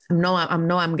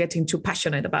 I'm getting too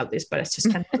passionate about this, but I just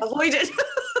can't avoid it.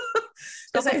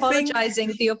 Stop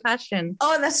apologizing for your passion.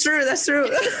 Oh, that's true.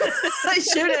 I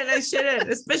shouldn't,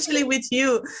 especially with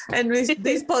you and with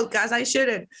this podcast, I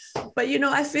shouldn't. But,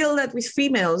 I feel that with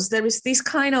females, there is this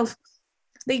kind of,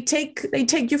 they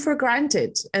take you for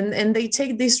granted and they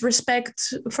take this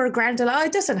respect for granted. Oh,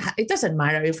 it doesn't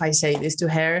matter if I say this to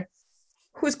her.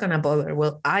 Who's going to bother?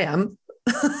 Well, I am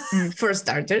for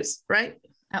starters, right?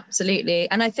 Absolutely.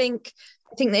 And I think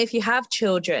that if you have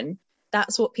children,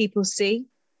 that's what people see.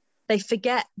 They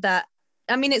forget that.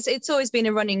 I mean, it's always been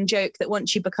a running joke that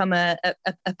once you become a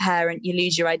parent, you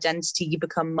lose your identity, you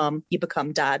become mum, you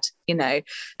become dad,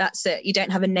 that's it. You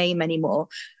don't have a name anymore.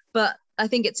 But I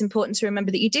think it's important to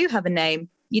remember that you do have a name,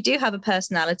 you do have a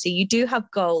personality, you do have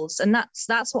goals. And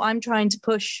that's what I'm trying to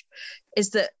push is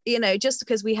that, just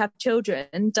because we have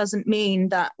children doesn't mean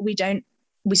that we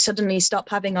suddenly stop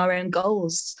having our own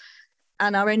goals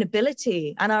and our own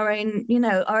ability and our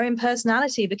own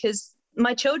personality, because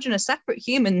my children are separate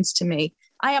humans to me.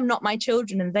 I am not my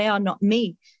children and they are not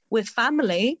me. We're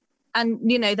family and,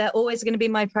 they're always going to be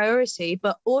my priority.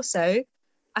 But also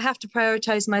I have to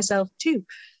prioritize myself too,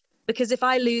 because if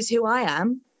I lose who I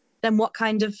am, then what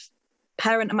kind of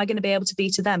parent am I going to be able to be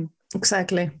to them?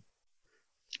 Exactly.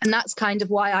 And that's kind of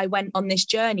why I went on this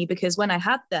journey, because when I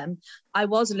had them, I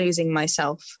was losing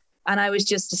myself. And I was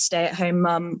just a stay-at-home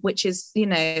mum, which is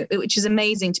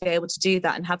amazing to be able to do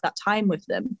that and have that time with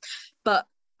them. But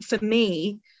for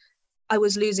me, I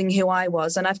was losing who I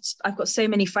was. And I've got so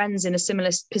many friends in a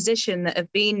similar position that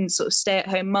have been sort of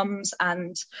stay-at-home mums,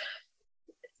 and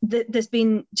there's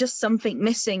been just something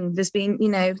missing. There's been,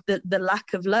 the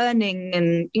lack of learning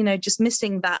and, just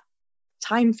missing that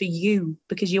time for you,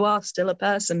 because you are still a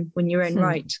person when you're in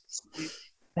right.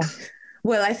 Yeah.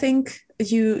 Well, I think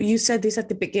you said this at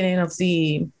the beginning of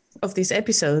this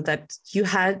episode, that you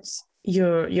had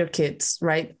your kids,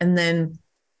 right? And then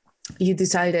you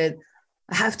decided,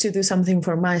 I have to do something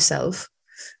for myself,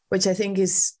 which I think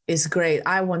is great.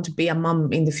 I want to be a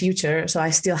mom in the future, so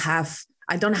I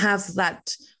don't have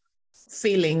that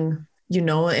feeling,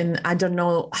 and I don't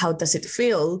know how does it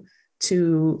feel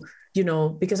to,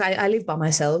 because I live by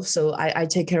myself, so I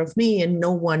take care of me, and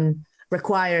no one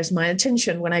requires my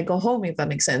attention when I go home, if that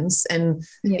makes sense. And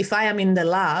if I am in the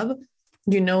lab,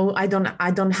 I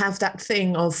don't have that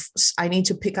thing of I need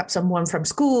to pick up someone from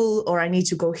school, or I need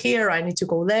to go here, I need to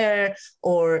go there,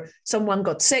 or someone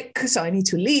got sick, so I need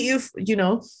to leave,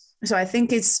 So I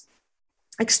think it's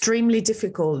extremely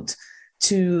difficult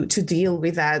to deal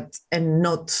with that and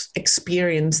not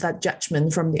experience that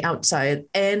judgment from the outside,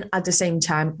 and at the same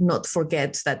time not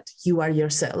forget that you are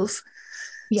yourself.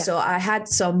 Yeah. So I had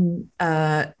some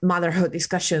motherhood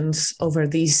discussions over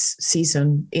this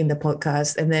season in the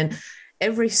podcast, and then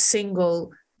every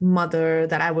single mother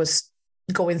that I was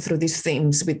going through these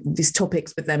themes with these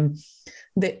topics with them,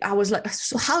 I was like,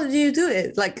 so how do you do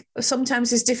it? Like,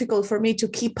 sometimes it's difficult for me to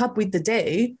keep up with the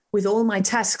day, with all my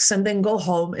tasks, and then go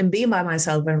home and be by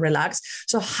myself and relax.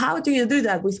 So how do you do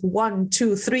that with 1,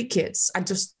 2, 3 kids? I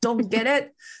just don't get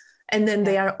it. And then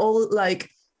they are all like,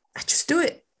 I just do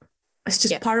it. It's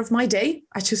just part of my day.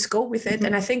 I just go with it. Mm-hmm.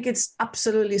 And I think it's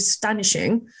absolutely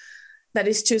astonishing that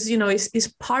it's just, it's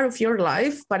part of your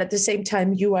life, but at the same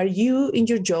time, you are you in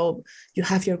your job, you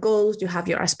have your goals, you have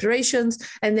your aspirations,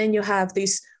 and then you have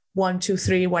this 1, 2,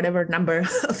 3, whatever number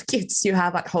of kids you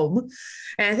have at home.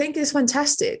 And I think it's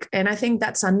fantastic. And I think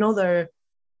that's another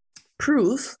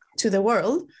proof to the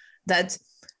world that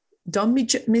don't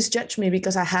misjudge me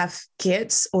because I have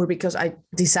kids, or because I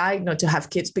decide not to have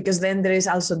kids, because then there is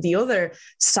also the other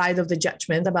side of the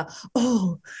judgment about,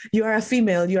 oh, you are a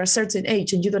female, you are a certain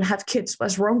age and you don't have kids.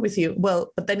 What's wrong with you?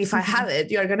 Well, but then if I have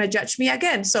it, you're going to judge me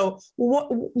again. So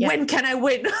when can I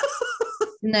win?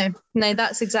 No,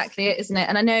 that's exactly it, isn't it?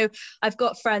 And I know I've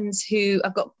got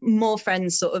more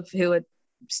friends sort of who are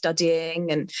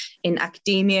studying and in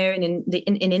academia and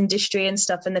in industry and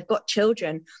stuff, and they've got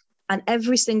children. And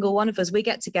every single one of us, we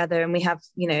get together and we have,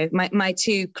 my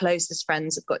 2 closest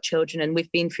friends have got children, and we've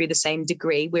been through the same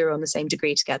degree. We were on the same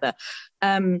degree together.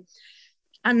 And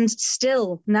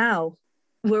still now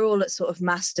we're all at sort of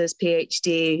master's,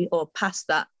 PhD, or past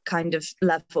that kind of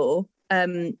level.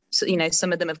 So,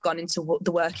 some of them have gone into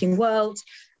the working world,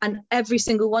 and every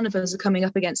single one of us are coming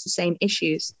up against the same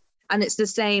issues. And it's the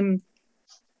same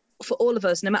for all of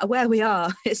us, no matter where we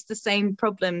are. It's the same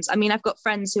problems. I mean, I've got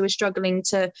friends who are struggling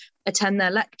to attend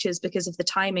their lectures because of the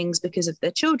timings, because of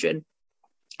their children.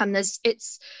 And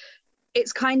it's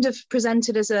kind of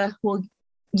presented as well,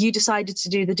 you decided to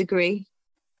do the degree.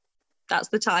 That's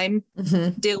the time,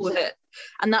 deal with it.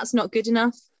 And that's not good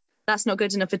enough. That's not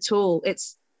good enough at all.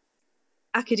 It's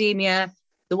academia,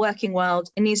 the working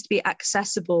world. It needs to be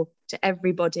accessible to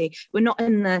everybody. We're not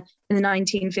in the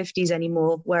 1950s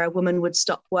anymore, where a woman would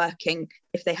stop working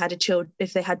if they had children,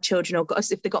 or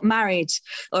if they got married,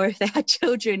 or if they had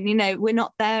children. We're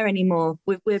not there anymore.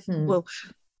 Well,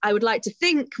 I would like to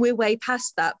think we're way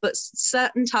past that, but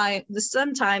there's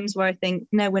some times where I think,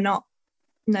 no, we're not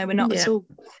at all.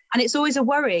 And it's always a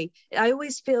worry. I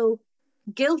always feel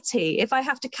guilty if I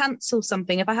have to cancel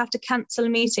something, if I have to cancel a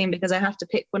meeting because I have to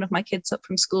pick one of my kids up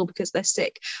from school because they're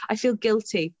sick. I feel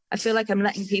guilty. I feel like I'm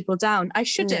letting people down. I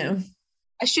shouldn't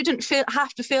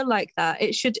have to feel like that.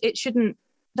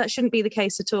 That shouldn't be the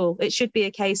case at all. It should be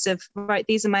a case of, right,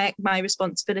 these are my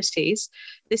responsibilities.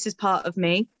 This is part of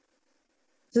me.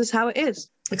 This is how it is.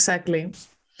 Exactly.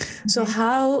 So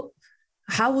how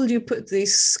will you put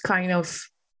this kind of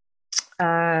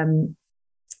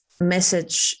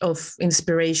message of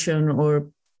inspiration or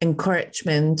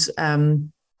encouragement? For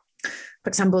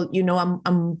example,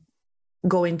 I'm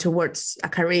going towards a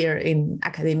career in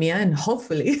academia, and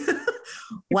hopefully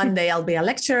one day I'll be a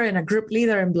lecturer and a group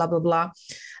leader and blah, blah, blah.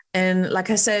 And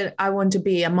like I said, I want to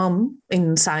be a mom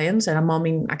in science and a mom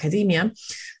in academia.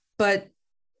 But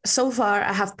so far,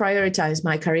 I have prioritized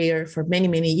my career for many,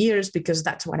 many years because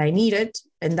that's what I needed.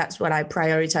 And that's what I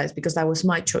prioritized because that was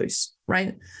my choice,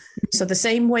 right? So the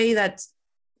same way that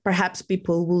perhaps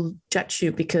people will judge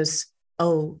you because,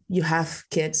 oh, you have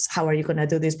kids, how are you going to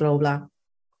do this, blah, blah.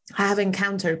 I have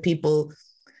encountered people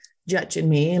judging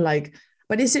me like,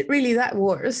 but is it really that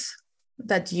worth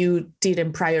that you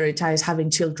didn't prioritize having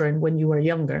children when you were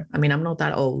younger? I mean, I'm not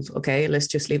that old, okay? Let's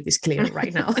just leave this clear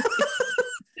right now.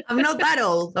 I'm not that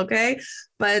old, okay?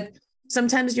 But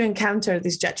sometimes you encounter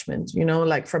this judgment,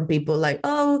 like from people like,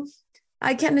 oh,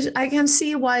 I can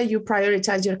see why you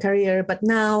prioritize your career, but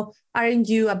now aren't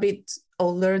you a bit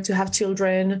older to have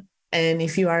children? And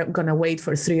if you are gonna wait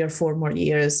for 3 or 4 more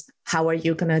years, how are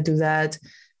you gonna do that?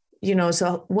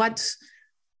 So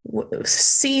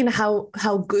seeing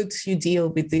how good you deal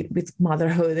with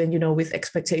motherhood and with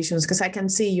expectations, because I can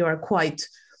see you are quite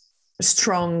a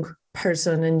strong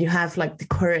person and you have like the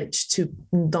courage to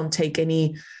don't take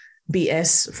any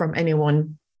BS from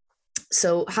anyone.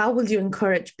 So how will you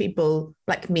encourage people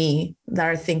like me that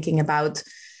are thinking about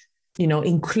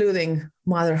including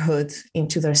motherhood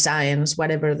into their science,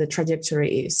 whatever the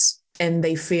trajectory is, and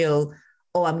they feel,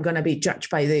 oh, I'm going to be judged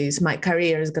by this, my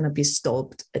career is going to be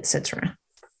stopped, etc.?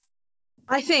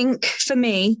 I think for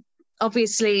me,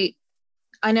 obviously,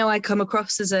 I know I come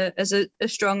across as a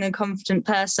strong and confident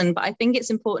person, but I think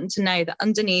it's important to know that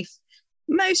underneath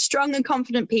most strong and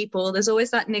confident people, there's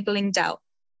always that niggling doubt.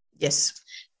 Yes.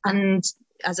 And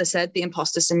as I said, the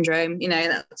imposter syndrome, we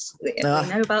know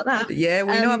about that. Yeah,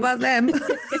 we know about them.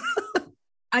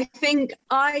 I think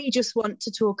I just want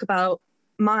to talk about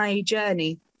my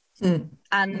journey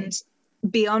and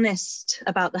be honest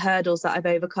about the hurdles that I've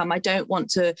overcome. I don't want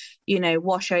to,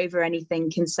 wash over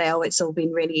anything and say, oh, it's all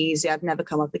been really easy, I've never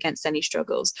come up against any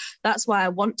struggles. That's why I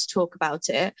want to talk about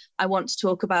it. I want to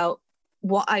talk about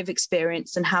what I've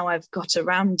experienced and how I've got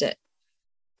around it,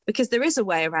 because there is a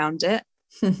way around it.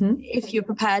 Mm-hmm. If you're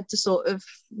prepared to sort of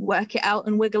work it out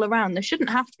and wiggle around, there shouldn't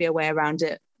have to be a way around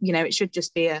it. It should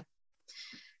just be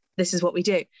this is what we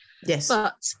do. Yes.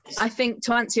 But I think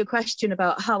to answer your question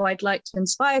about how I'd like to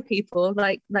inspire people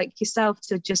like yourself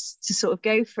to sort of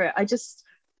go for it,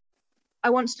 I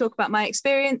want to talk about my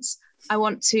experience. I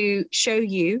want to show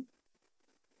you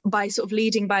by sort of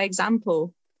leading by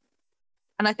example.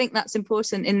 And I think that's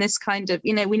important in this kind of,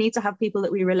 we need to have people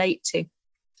that we relate to.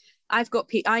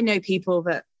 I know people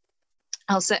that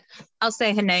I'll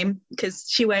say her name because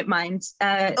she won't mind.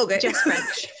 Okay. Jess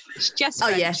French. Jess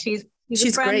French. Oh yeah, she's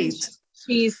great.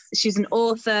 She's an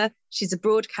author. She's a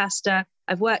broadcaster.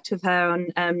 I've worked with her on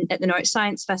at the Norwich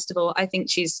Science Festival. I think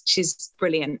she's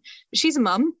brilliant. She's a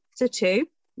mum to two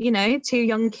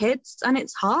young kids, and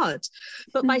it's hard.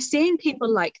 But by seeing people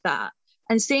like that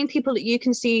and seeing people that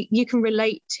you can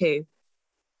relate to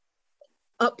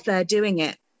up there doing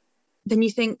it, then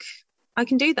you think, I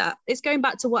can do that. It's going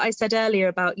back to what I said earlier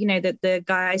about, the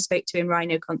guy I spoke to in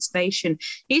rhino conservation.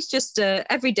 He's just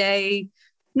a everyday,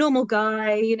 normal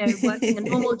guy, working a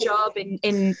normal job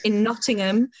in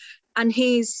Nottingham. And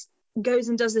goes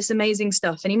and does this amazing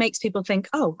stuff. And he makes people think,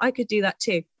 oh, I could do that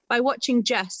too. By watching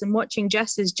Jess and watching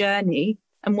Jess's journey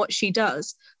and what she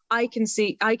does, I can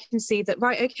see that,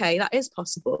 right, okay, that is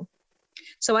possible.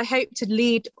 So I hope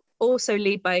to also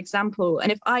lead by example.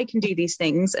 And if I can do these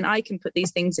things and I can put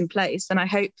these things in place, then I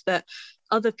hope that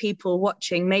other people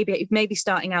watching, maybe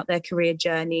starting out their career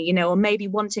journey, or maybe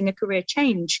wanting a career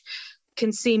change,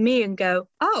 can see me and go,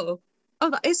 oh,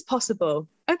 that is possible.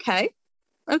 Okay,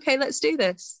 let's do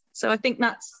this. So I think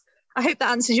I hope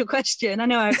that answers your question. I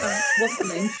know I'm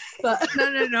waffling, but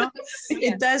no.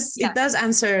 It does. Yeah. It does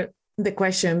answer the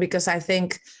question, because I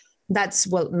think that's,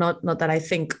 well, not that I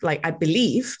think, like, I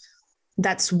believe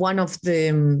that's one of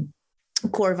the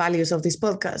core values of this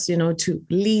podcast, to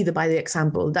lead by the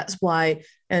example. That's why,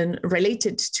 and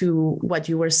related to what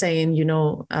you were saying,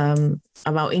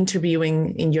 about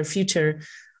interviewing in your future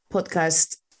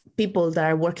podcast people that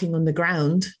are working on the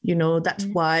ground, that's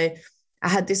why I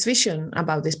had this vision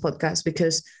about this podcast,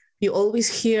 because you always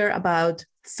hear about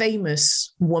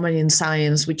famous women in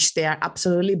science, which they are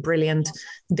absolutely brilliant.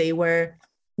 They were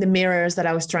the mirrors that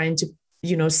I was trying to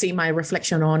see my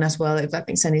reflection on as well, if that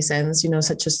makes any sense,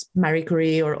 such as Marie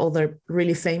Curie or other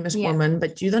really famous women.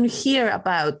 But you don't hear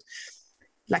about,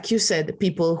 like you said, the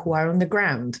people who are on the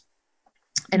ground.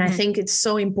 And I think it's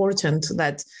so important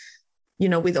that,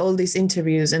 with all these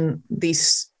interviews, and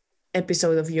this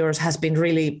episode of yours has been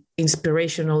really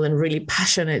inspirational and really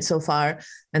passionate so far.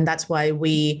 And that's why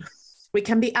we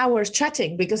can be hours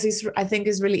chatting, because I think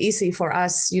it's really easy for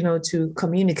us, to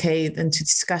communicate and to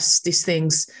discuss these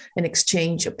things and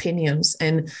exchange opinions.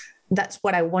 And that's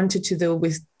what I wanted to do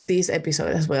with this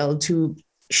episode as well, to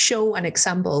show an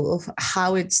example of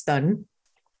how it's done.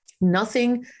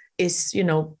 Nothing is,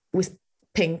 with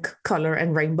pink color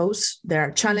and rainbows. There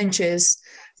are challenges.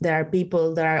 There are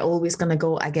people that are always going to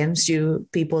go against you,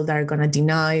 people that are going to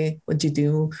deny what you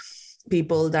do,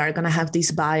 people that are going to have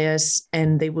this bias,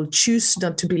 and they will choose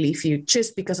not to believe you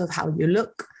just because of how you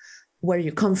look, where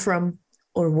you come from,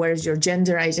 or where's your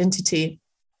gender identity.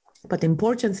 But the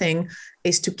important thing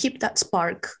is to keep that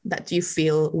spark that you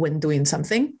feel when doing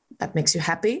something that makes you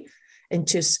happy, and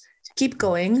just keep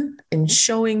going and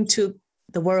showing to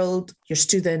the world, your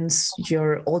students,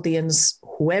 your audience,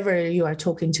 whoever you are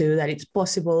talking to, that it's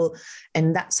possible.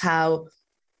 And that's how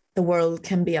the world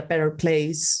can be a better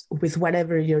place with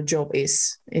whatever your job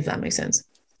is, if that makes sense.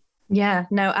 Yeah,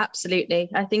 no, absolutely.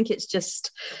 I think it's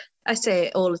just, I say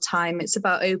it all the time, it's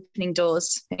about opening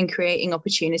doors and creating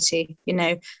opportunity, you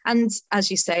know. And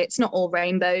as you say, it's not all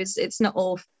rainbows, it's not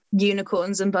all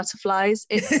unicorns and butterflies.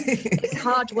 It's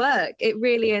hard work. It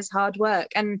really is hard work.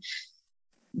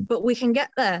 But we can get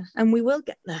there, and we will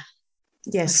get there.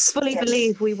 Yes. I fully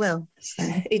believe we will.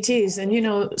 It is. And, you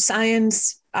know,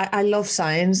 science, I love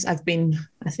science. I've been,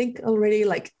 I think, already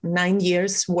like 9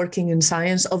 years working in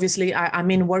science. Obviously, I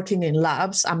mean, working in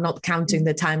labs. I'm not counting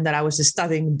the time that I was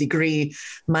studying degree,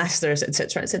 masters,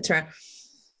 etc., etc.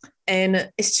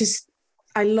 And it's just,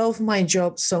 I love my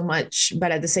job so much,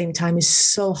 but at the same time, it's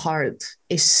so hard.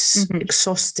 It's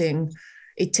exhausting.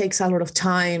 It takes a lot of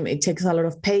time. It takes a lot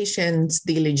of patience,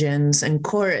 diligence, and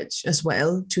courage as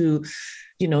well to,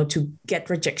 you know, to get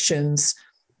rejections,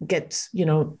 get, you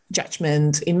know,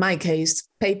 judgment. In my case,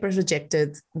 papers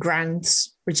rejected,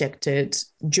 grants rejected,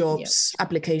 jobs,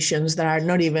 applications that are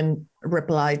not even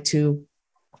replied to.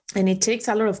 And it takes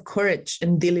a lot of courage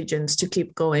and diligence to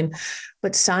keep going.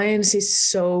 But science is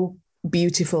so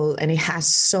beautiful, and it has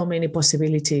so many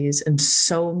possibilities and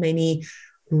so many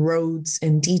roads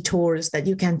and detours that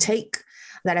you can take,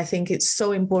 that I think it's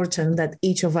so important that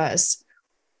each of us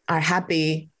are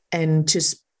happy and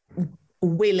just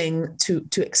willing to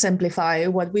exemplify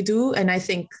what we do. And I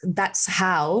think that's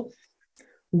how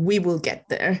we will get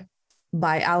there,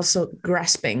 by also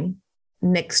grasping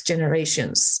next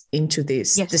generations into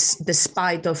this,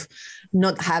 despite of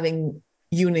not having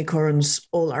unicorns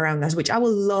all around us, which I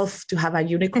would love to have a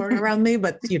unicorn around me,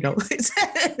 but you know.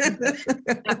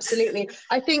 Absolutely.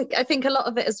 I think a lot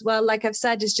of it as well, like I've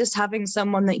said, is just having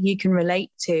someone that you can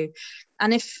relate to.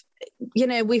 And if, you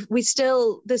know,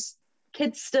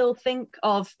 kids still think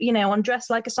of, you know, on Dress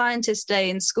Like a Scientist Day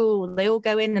in school, they all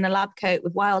go in a lab coat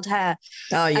with wild hair.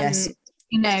 Oh, yes. And,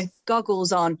 you know,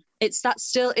 goggles on. It's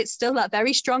still that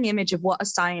very strong image of what a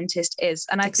scientist is.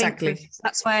 And I think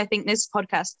that's why I think this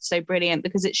podcast is so brilliant,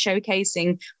 because it's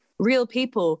showcasing real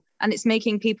people, and it's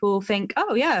making people think,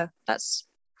 oh yeah,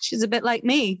 she's a bit like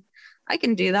me. I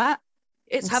can do that.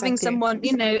 It's having someone,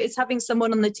 you know, it's having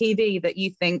someone on the TV that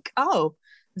you think, oh,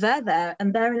 they're there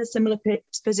and they're in a similar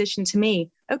position to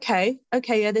me. Okay,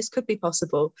 yeah, this could be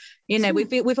possible. You know,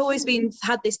 we've always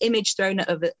had this image thrown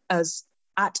at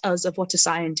us of what a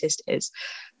scientist is,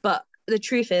 but the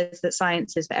truth is that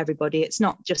science is for everybody. It's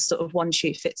not just sort of one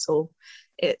shoe fits all.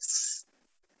 It's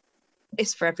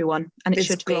for everyone, and it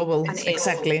should global. Be. And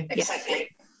exactly.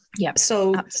 Yeah.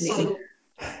 So absolutely.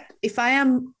 If I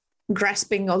am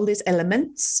grasping all these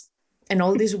elements and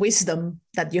all this wisdom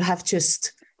that you have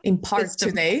just imparted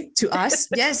today to us,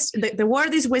 yes, the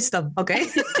word is wisdom. Okay.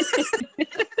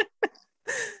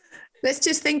 Let's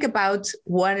just think about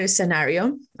one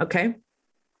scenario. Okay.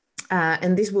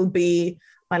 And this will be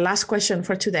my last question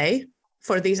for today,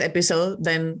 for this episode.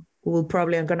 Then we'll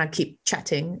probably are going to keep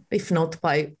chatting. If not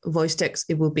by voice text,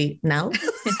 it will be now.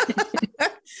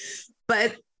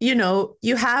 But, you know,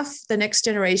 you have the next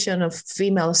generation of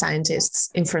female scientists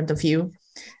in front of you.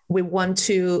 We want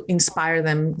to inspire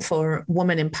them for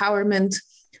women empowerment,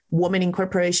 women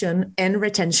incorporation, and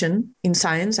retention in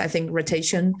science. I think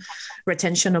retention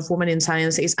of women in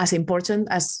science is as important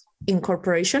as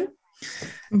incorporation.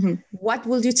 What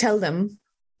will you tell them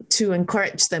to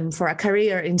encourage them for a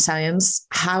career in science,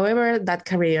 however that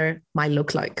career might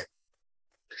look like?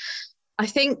 I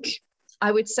think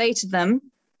I would say to them,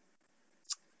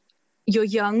 you're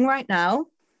young right now,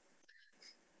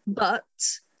 but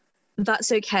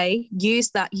that's okay. Use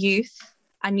that youth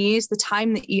and use the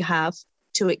time that you have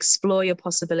to explore your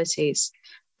possibilities.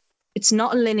 It's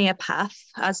not a linear path,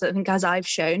 as I've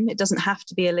shown. It doesn't have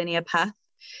to be a linear path.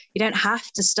 You don't have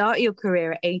to start your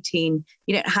career at 18.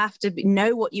 You don't have to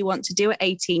know what you want to do at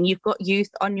 18. You've got youth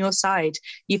on your side.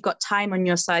 You've got time on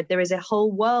your side. There is a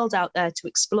whole world out there to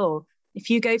explore. If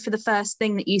you go for the first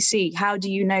thing that you see, how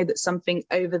do you know that something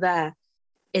over there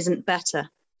isn't better?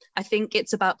 I think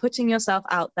it's about putting yourself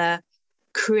out there,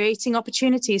 creating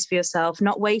opportunities for yourself,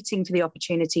 not waiting for the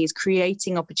opportunities,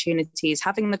 creating opportunities,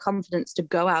 having the confidence to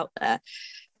go out there.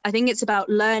 I think it's about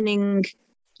learning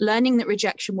that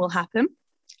rejection will happen,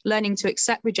 learning to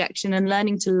accept rejection, and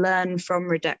learning to learn from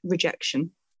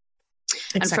rejection.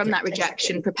 And from that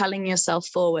rejection, propelling yourself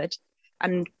forward.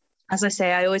 And as I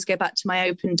say, I always go back to my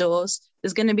open doors.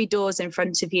 There's going to be doors in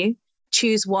front of you.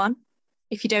 Choose one.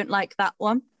 If you don't like that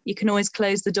one, you can always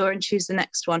close the door and choose the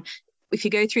next one. if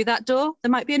you go through that door,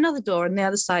 there might be another door on the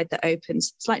other side that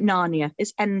opens. It's like Narnia.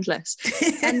 It's endless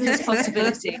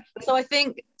possibility. So I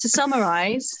think, to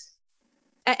summarize,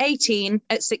 at 18,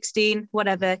 at 16,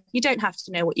 whatever, you don't have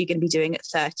to know what you're going to be doing at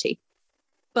 30,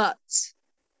 but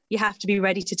you have to be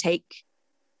ready to take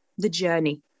the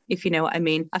journey, if you know what I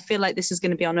mean. I feel like this is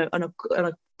going to be on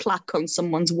a plaque on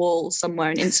someone's wall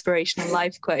somewhere, an inspirational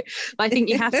life quote. But I think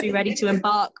you have to be ready to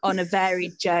embark on a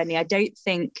varied journey. I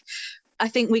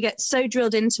think we get so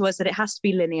drilled into us that it has to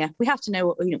be linear. We have to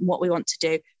know what we want to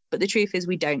do, but the truth is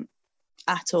we don't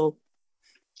at all.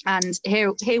 And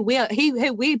here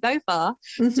we both are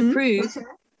to prove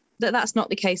that that's not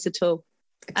the case at all.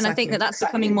 Exactly. And I think that's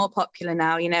becoming more popular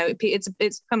now. It's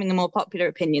becoming a more popular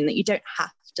opinion that you don't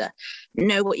have to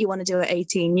know what you want to do at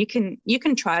 18. You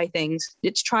can try things.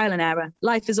 It's trial and error.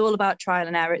 Life is all about trial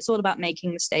and error. It's all about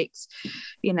making mistakes.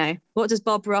 What does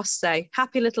Bob Ross say?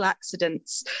 Happy little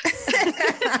accidents.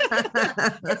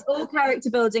 It's all character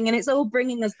building, and it's all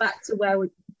bringing us back to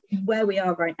where we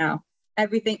are right now.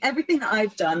 Everything that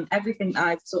I've done, everything that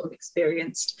I've sort of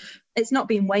experienced, it's not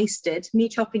been wasted. Me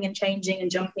chopping and changing and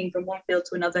jumping from one field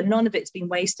to another, none of it's been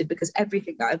wasted, because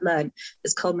everything that I've learned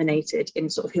has culminated in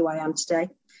sort of who I am today.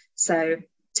 So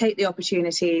take the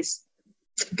opportunities,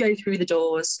 go through the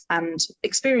doors, and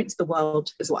experience the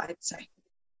world is what I'd say.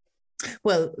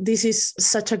 Well, this is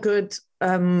such a good,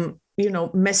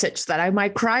 message that I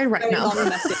might cry right Very now. long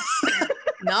message.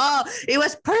 No, it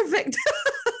was perfect.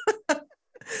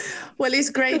 Well, it's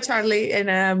great, Charlie.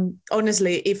 And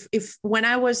honestly, if when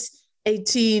I was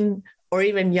 18 or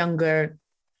even younger,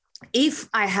 if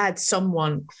I had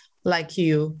someone like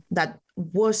you that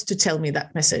was to tell me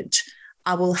that message,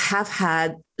 I will have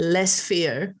had less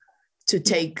fear to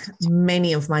take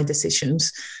many of my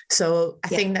decisions. So I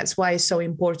think that's why it's so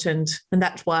important. And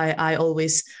that's why I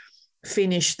always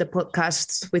finish the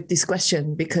podcasts with this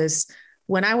question, because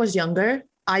when I was younger,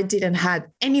 I didn't have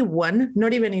anyone,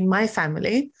 not even in my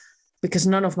family, because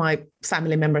none of my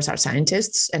family members are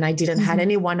scientists. And I didn't have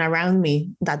anyone around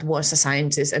me that was a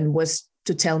scientist and was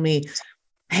to tell me,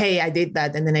 hey, I did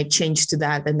that. And then I changed to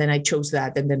that. And then I chose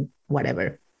that. And then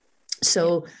whatever.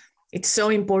 So it's so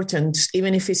important,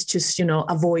 even if it's just,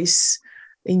 a voice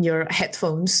in your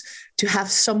headphones, to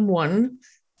have someone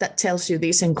that tells you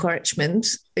this encouragement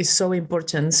is so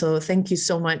important. So thank you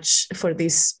so much for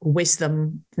this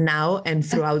wisdom now and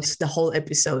throughout the whole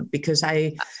episode, because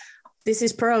this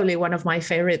is probably one of my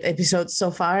favorite episodes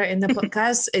so far in the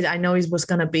podcast. I know it was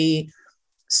going to be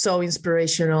so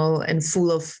inspirational and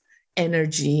full of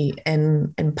energy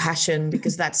and passion,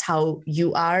 because that's how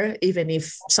you are, even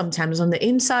if sometimes on the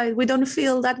inside we don't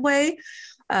feel that way.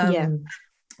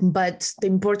 But the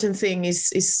important thing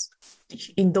is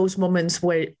in those moments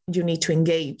where you need to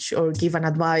engage or give an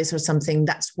advice or something,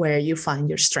 that's where you find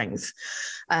your strength.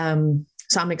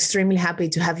 So I'm extremely happy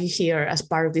to have you here as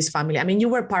part of this family. I mean, you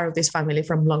were part of this family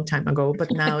from a long time ago, but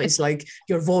now it's like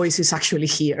your voice is actually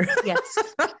here. Yes.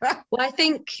 Well, I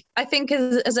think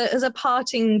as a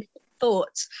parting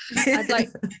thought, I'd like,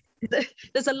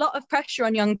 there's a lot of pressure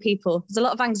on young people. There's a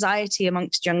lot of anxiety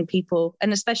amongst young people.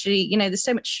 And especially, there's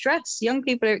so much stress. Young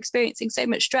people are experiencing so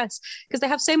much stress because they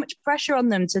have so much pressure on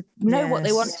them to know what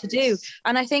they want to do.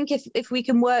 And I think if we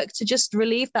can work to just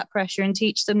relieve that pressure and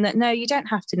teach them that, no, you don't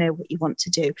have to know what you want to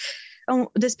do. And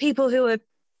there's people who are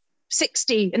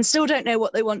 60 and still don't know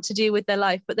what they want to do with their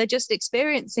life, but they're just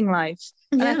experiencing life.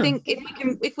 And I think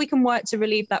if we can work to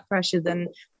relieve that pressure, then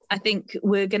I think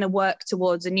we're going to work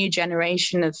towards a new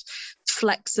generation of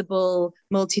flexible,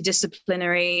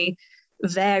 multidisciplinary,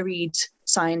 varied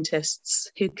scientists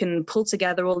who can pull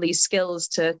together all these skills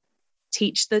to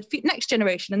teach the next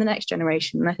generation and the next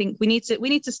generation. And I think we need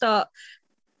to start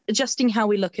adjusting how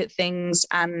we look at things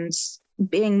and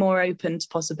being more open to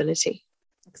possibility.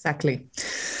 Exactly.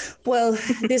 Well,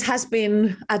 this has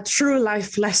been a true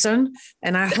life lesson,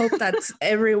 and I hope that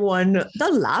everyone,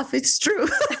 don't laugh, it's true.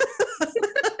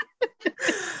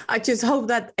 I just hope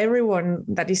that everyone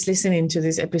that is listening to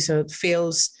this episode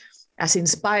feels as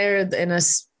inspired and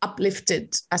as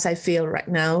uplifted as I feel right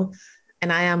now.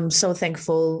 And I am so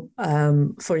thankful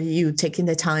for you taking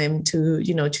the time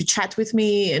to chat with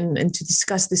me and to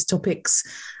discuss these topics.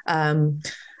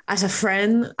 As a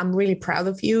friend, I'm really proud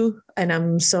of you. And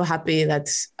I'm so happy that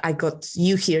I got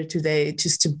you here today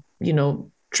just to,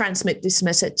 transmit this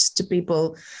message to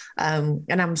people. And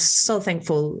I'm so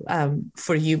thankful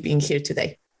for you being here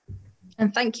today.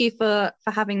 And thank you for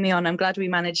having me on. I'm glad we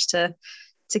managed to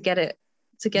get it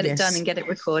done and get it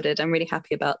recorded. I'm really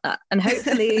happy about that. And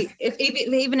hopefully,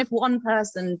 even if one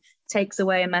person takes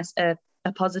away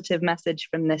a positive message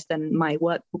from this, then my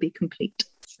work will be complete.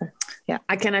 So. Yeah.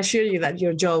 I can assure you that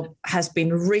your job has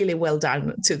been really well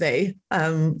done today.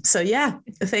 So yeah,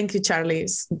 thank you, Charlie.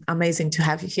 It's amazing to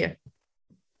have you here.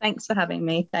 Thanks for having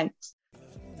me. Thanks.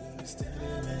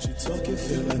 She talking,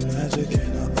 feeling magic,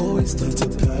 and I always start to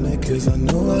panic, cause I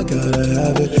know I gotta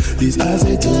have it. These eyes,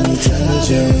 they do me damage,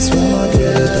 yeah, I swear I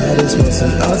get it, that is what's the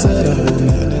odds that I will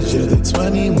manage, yeah, they're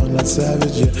 21, not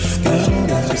savage, yeah. I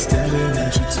don't understand it,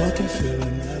 when she talking,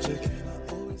 feeling magic.